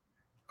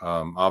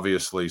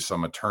 obviously,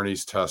 some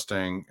attorneys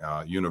testing,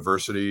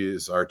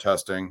 universities are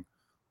testing,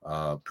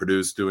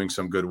 Purdue's doing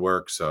some good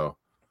work. So,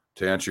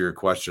 to answer your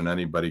question,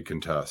 anybody can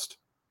test.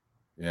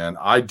 And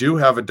I do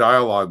have a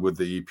dialogue with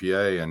the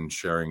EPA and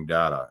sharing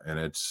data, and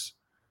it's,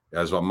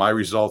 as my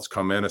results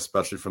come in,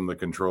 especially from the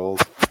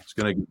controls, it's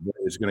going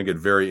to get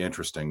very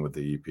interesting with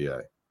the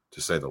EPA,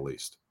 to say the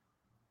least.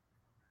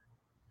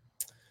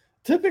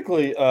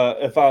 Typically,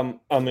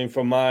 from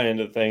my end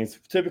of things,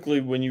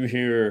 typically when you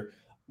hear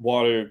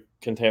water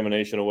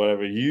contamination or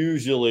whatever,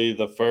 usually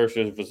the first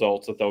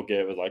results that they'll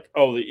give is like,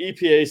 oh, the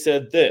EPA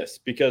said this,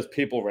 because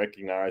people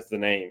recognize the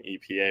name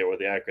EPA or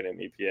the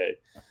acronym EPA.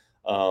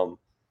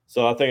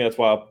 So I think that's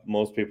why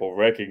most people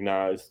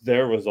recognize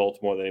their results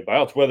more than anybody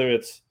else, whether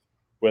it's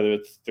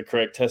the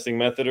correct testing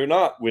method or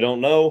not. We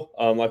don't know.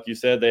 Like you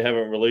said, they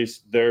haven't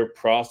released their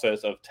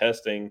process of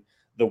testing,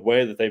 the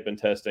way that they've been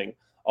testing.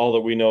 All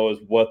that we know is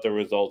what the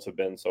results have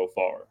been so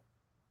far.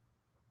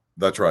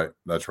 That's right.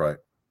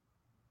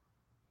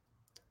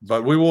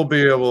 But we will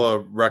be able to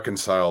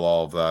reconcile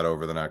all of that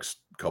over the next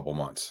couple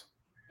months.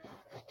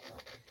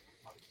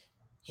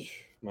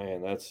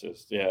 Man, that's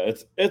just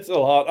it's a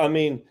lot. I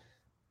mean,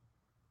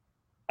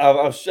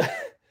 I've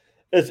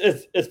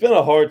it's been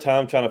a hard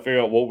time trying to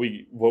figure out what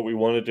we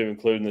wanted to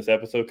include in this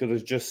episode because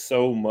there's just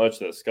so much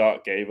that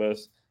Scott gave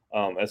us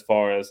as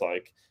far as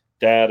like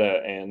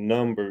data and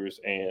numbers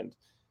and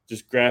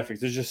just graphics.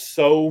 There's just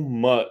so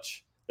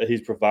much that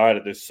he's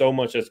provided. There's so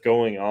much that's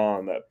going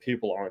on that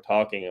people aren't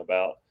talking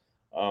about.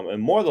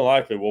 And more than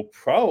likely, we'll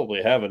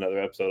probably have another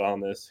episode on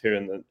this here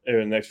in the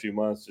next few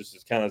months, just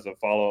as kind of as a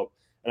follow up.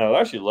 And I'd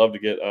actually love to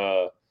get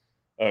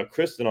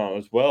Kristen on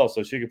as well,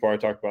 so she could probably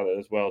talk about it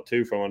as well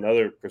too from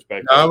another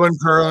perspective. I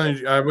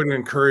would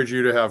encourage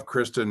you to have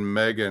Kristen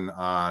Megan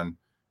on,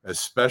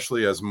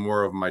 especially as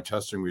more of my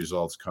testing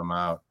results come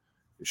out.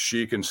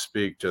 She can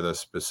speak to the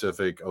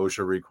specific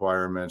OSHA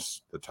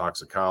requirements, the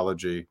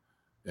toxicology,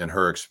 and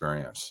her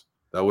experience.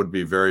 That would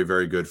be very,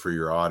 very good for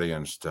your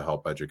audience to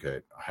help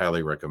educate. I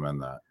highly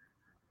recommend that.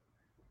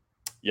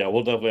 Yeah,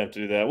 we'll definitely have to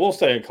do that. We'll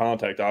stay in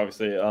contact,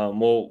 obviously.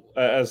 We'll,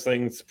 as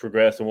things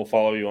progress, and we'll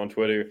follow you on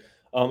Twitter.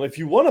 If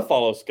you want to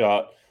follow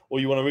Scott or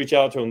you want to reach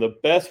out to him, the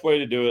best way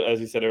to do it, as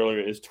he said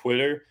earlier, is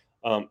Twitter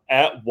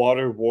at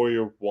Water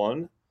Warrior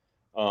 1.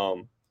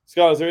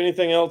 Scott, is there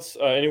anything else,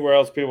 anywhere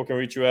else people can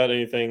reach you at?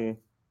 Anything?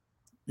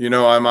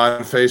 I'm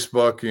on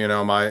Facebook.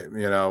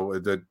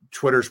 The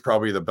Twitter's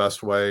probably the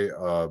best way.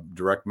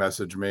 Direct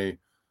message me.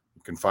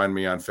 You can find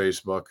me on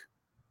Facebook.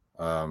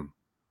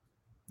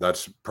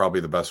 That's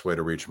probably the best way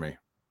to reach me.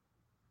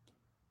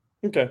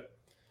 Okay.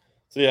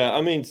 So yeah,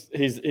 I mean,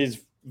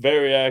 he's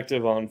very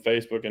active on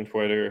Facebook and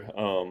Twitter.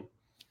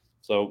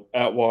 So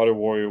at Water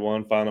Warrior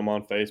 1, find him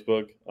on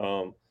Facebook.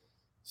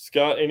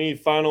 Scott, any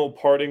final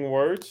parting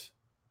words?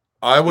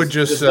 I would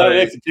just say not an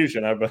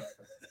execution. I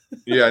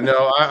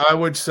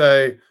would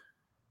say,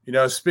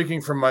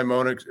 speaking from my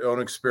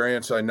own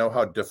experience, I know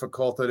how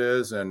difficult it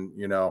is. And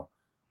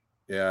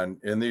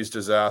in these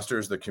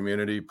disasters, the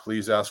community,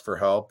 please ask for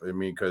help. I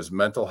mean, because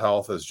mental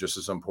health is just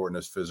as important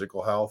as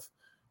physical health,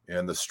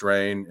 and the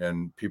strain,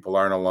 and people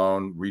aren't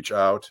alone. Reach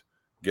out,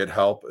 get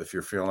help if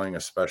you're feeling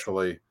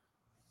especially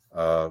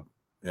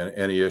in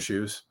any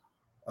issues.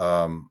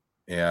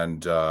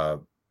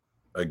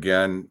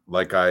 Again,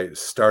 like I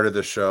started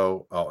the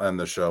show, I'll end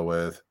the show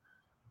with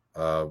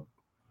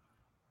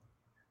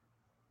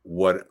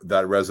what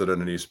that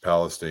resident in East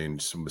Palestine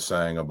was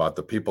saying about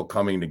the people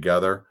coming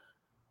together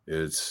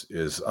is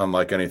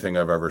unlike anything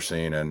I've ever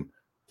seen. And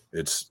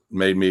it's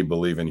made me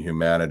believe in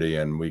humanity,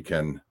 and we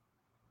can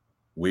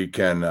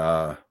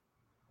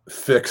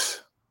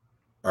fix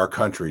our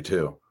country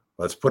too.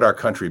 Let's put our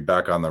country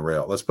back on the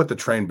rail. Let's put the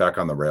train back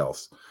on the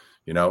rails.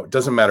 It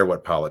doesn't matter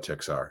what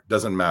politics are. It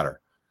doesn't matter.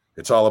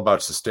 It's all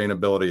about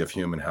sustainability of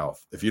human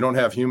health. If you don't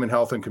have human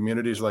health in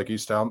communities like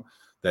East Elm,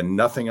 then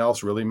nothing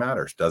else really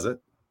matters, does it?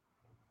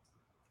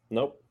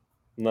 Nope,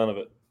 none of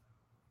it.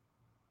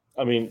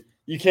 I mean,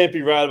 you can't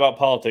be right about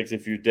politics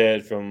if you're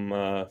dead from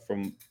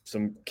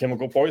some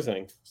chemical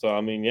poisoning. So I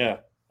mean, yeah,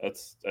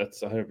 that's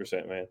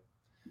 100%, man.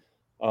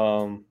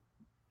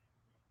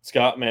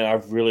 Scott, man, I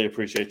really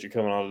appreciate you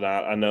coming on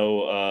tonight. I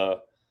know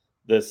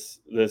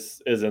this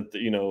isn't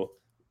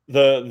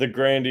the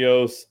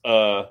grandiose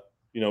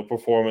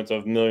performance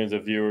of millions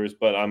of viewers,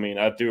 but I mean,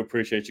 I do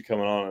appreciate you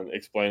coming on and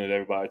explaining to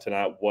everybody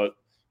tonight what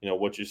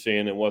you're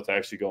seeing and what's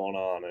actually going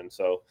on. And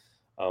so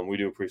we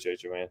do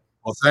appreciate you, man.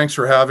 Well, thanks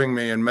for having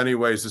me. In many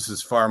ways, this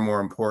is far more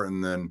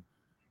important than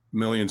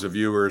millions of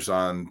viewers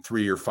on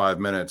 3 or 5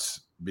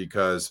 minutes,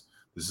 because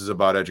this is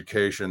about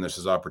education. This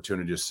is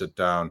opportunity to sit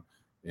down.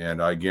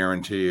 And I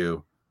guarantee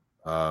you,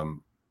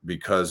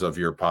 because of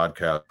your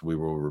podcast, we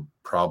were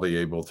probably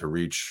able to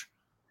reach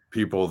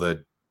people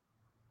that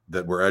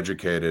were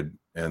educated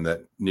and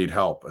that need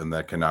help and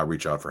that cannot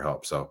reach out for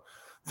help. So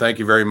thank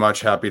you very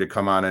much. Happy to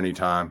come on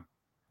anytime.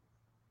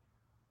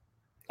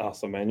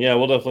 Awesome, man. Yeah,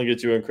 we'll definitely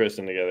get you and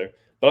Kristen together.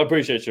 But I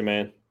appreciate you,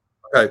 man.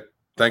 Okay.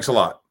 Thanks a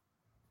lot.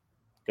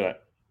 Good night.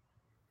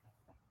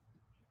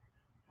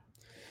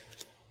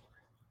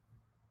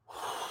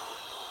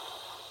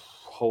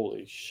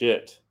 Holy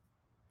shit.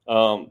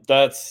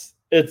 It's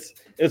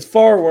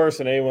far worse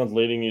than anyone's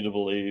leading you to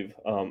believe.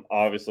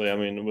 Obviously, I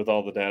mean, with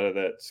all the data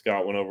that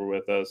Scott went over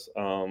with us,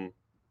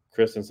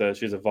 Kristen says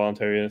she's a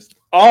voluntarist.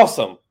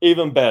 Awesome.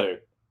 Even better.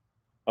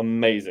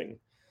 Amazing.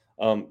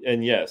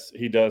 And yes,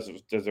 he does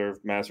deserve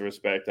massive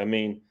respect. I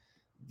mean,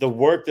 the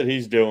work that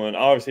he's doing,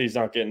 obviously he's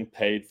not getting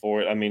paid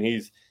for it. I mean,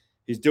 he's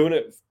doing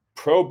it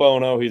pro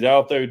bono. He's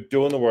out there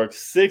doing the work.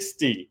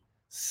 60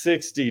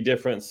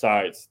 different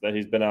sites that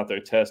he's been out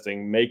there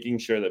testing, making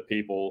sure that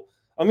people,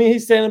 I mean,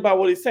 he's standing by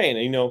what he's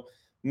saying,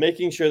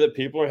 making sure that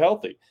people are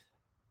healthy.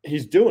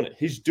 He's doing it.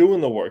 He's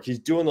doing the work. He's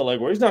doing the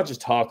legwork. He's not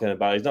just talking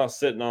about it. He's not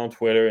sitting on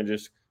Twitter and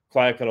just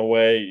clacking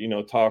away,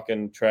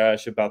 talking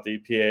trash about the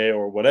EPA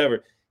or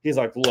whatever. He's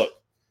like, look,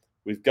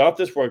 we've got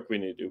this work we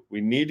need to do.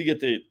 We need to get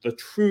the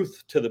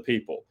truth to the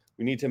people.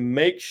 We need to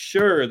make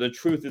sure the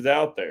truth is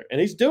out there. And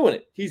he's doing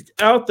it. He's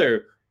out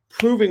there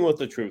proving what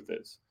the truth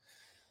is.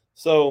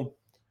 So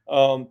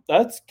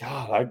That's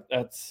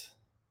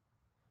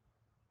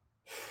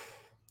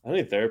I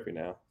need therapy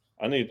now.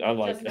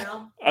 Just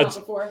now? Not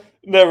before?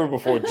 Never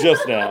before,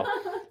 just now.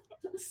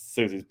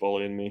 Susie's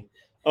bullying me.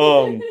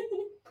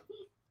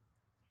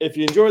 If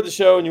you enjoyed the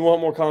show and you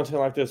want more content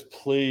like this,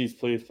 please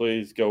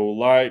go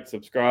like,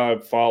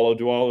 subscribe, follow,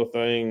 do all the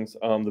things.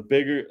 The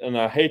bigger, and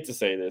I hate to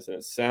say this, and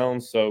it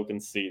sounds so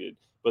conceited,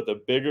 but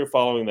the bigger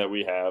following that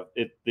we have,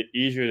 the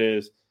easier it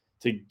is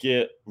to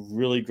get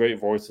really great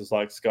voices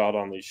like Scott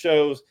on these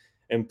shows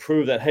and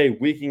prove that, hey,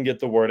 we can get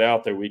the word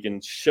out there. We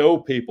can show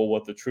people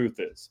what the truth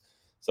is.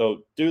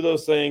 So do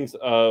those things.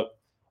 All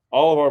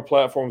of our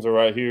platforms are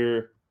right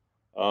here.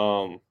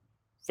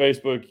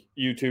 Facebook,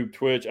 YouTube,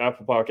 Twitch,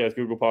 Apple Podcasts,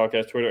 Google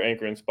Podcasts, Twitter,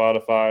 Anchor, and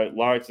Spotify.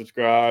 Like,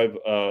 subscribe,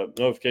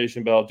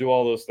 notification bell, do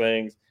all those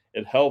things.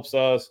 It helps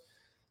us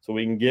so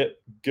we can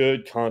get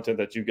good content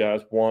that you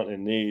guys want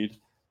and need.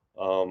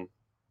 And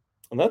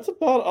that's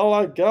about all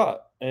I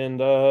got. And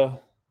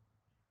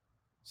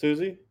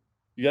Susie,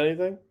 you got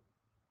anything?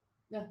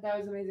 No, that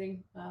was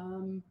amazing.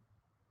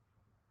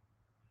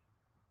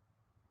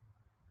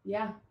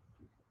 Yeah,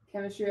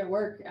 chemistry at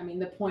work. I mean,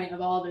 the point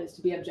of all of it is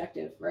to be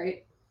objective,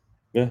 right?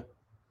 Yeah.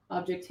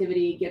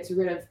 Objectivity gets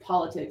rid of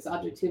politics.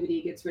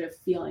 Objectivity gets rid of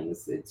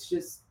feelings. It's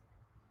just,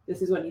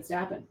 this is what needs to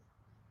happen.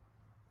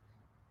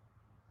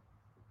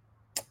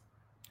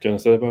 Gonna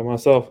say it by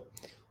myself.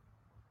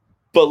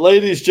 But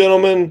ladies,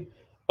 gentlemen,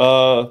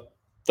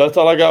 that's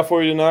all I got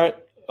for you tonight.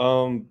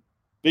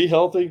 Be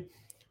healthy.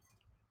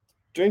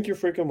 Drink your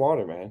freaking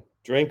water, man.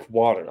 Drink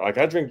water. Like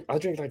I drink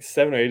like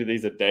 7 or 8 of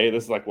these a day.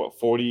 This is like what,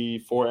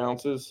 44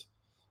 ounces?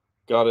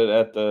 Got it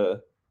at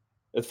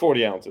it's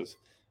 40 ounces.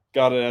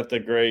 Got it at the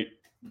great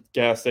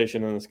gas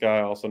station in the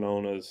sky, also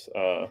known as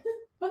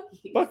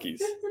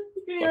Buc-ee's.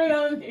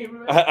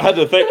 I had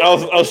to think. I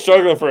was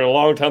struggling for a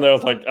long time there.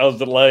 I was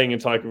delaying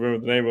until I could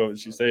remember the name of it.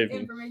 She saved me.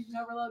 Information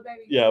overload,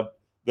 baby. Yeah,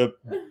 the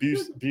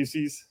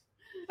Busey's.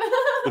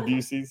 The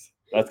Busey's.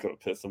 That's gonna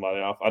piss somebody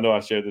off. I know I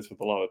shared this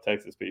with a lot of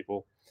Texas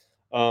people.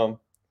 Alan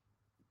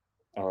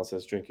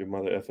says, drink your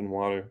mother effing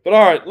water. But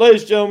all right,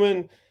 ladies and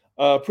gentlemen,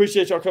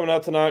 appreciate y'all coming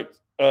out tonight.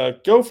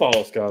 Go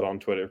follow Scott on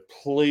Twitter.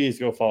 Please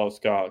go follow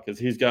Scott because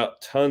he's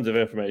got tons of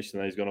information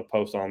that he's going to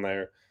post on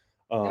there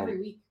every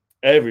week.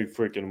 Every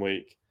freaking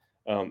week.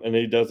 And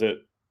he does it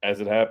as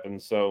it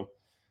happens. So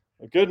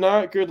good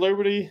night, good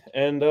liberty.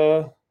 And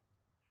that's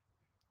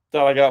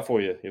all I got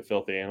for you, you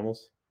filthy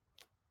animals.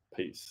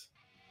 Peace.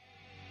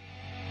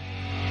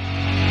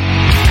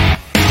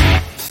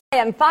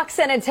 I'm Fox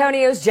San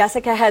Antonio's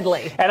Jessica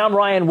Headley. And I'm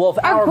Ryan Wolf.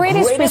 Our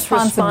greatest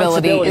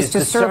responsibility is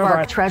to serve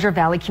our Treasure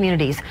Valley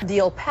communities, the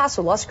El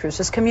Paso, Las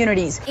Cruces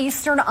communities,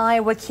 Eastern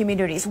Iowa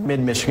communities,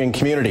 Mid-Michigan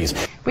communities.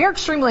 We are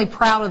extremely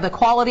proud of the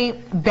quality,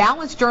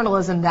 balanced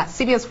journalism that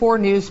CBS 4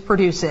 News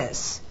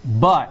produces.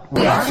 But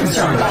we are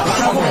concerned about the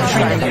trouble and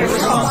trying to get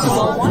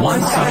responsible,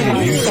 one-sided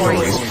news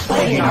stories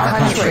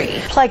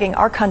plaguing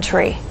our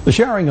country. The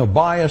sharing of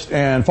biased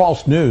and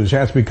false news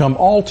has become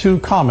all too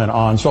common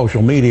on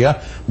social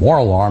media. More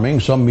alarming,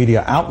 some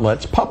media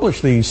outlets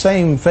publish these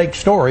same fake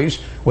stories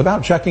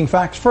without checking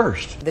facts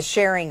first. The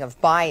sharing of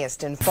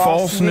biased and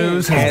false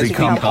news has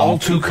become all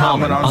too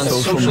common on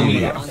social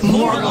media.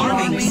 More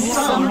alarming,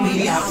 some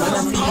media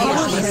outlets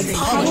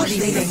publish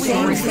these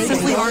stories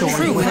simply aren't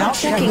true without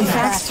checking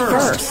facts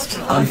first.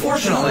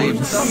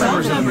 Unfortunately, some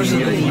members of the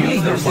media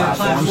use their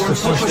platforms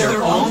to push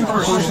their own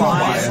personal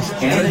bias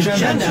and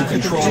agenda to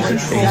control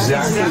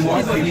exactly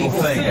what people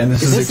think. And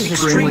this is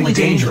extremely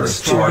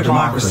dangerous to our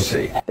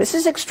democracy. This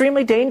is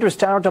extremely dangerous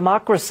to our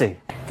democracy.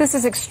 This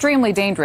is extremely dangerous.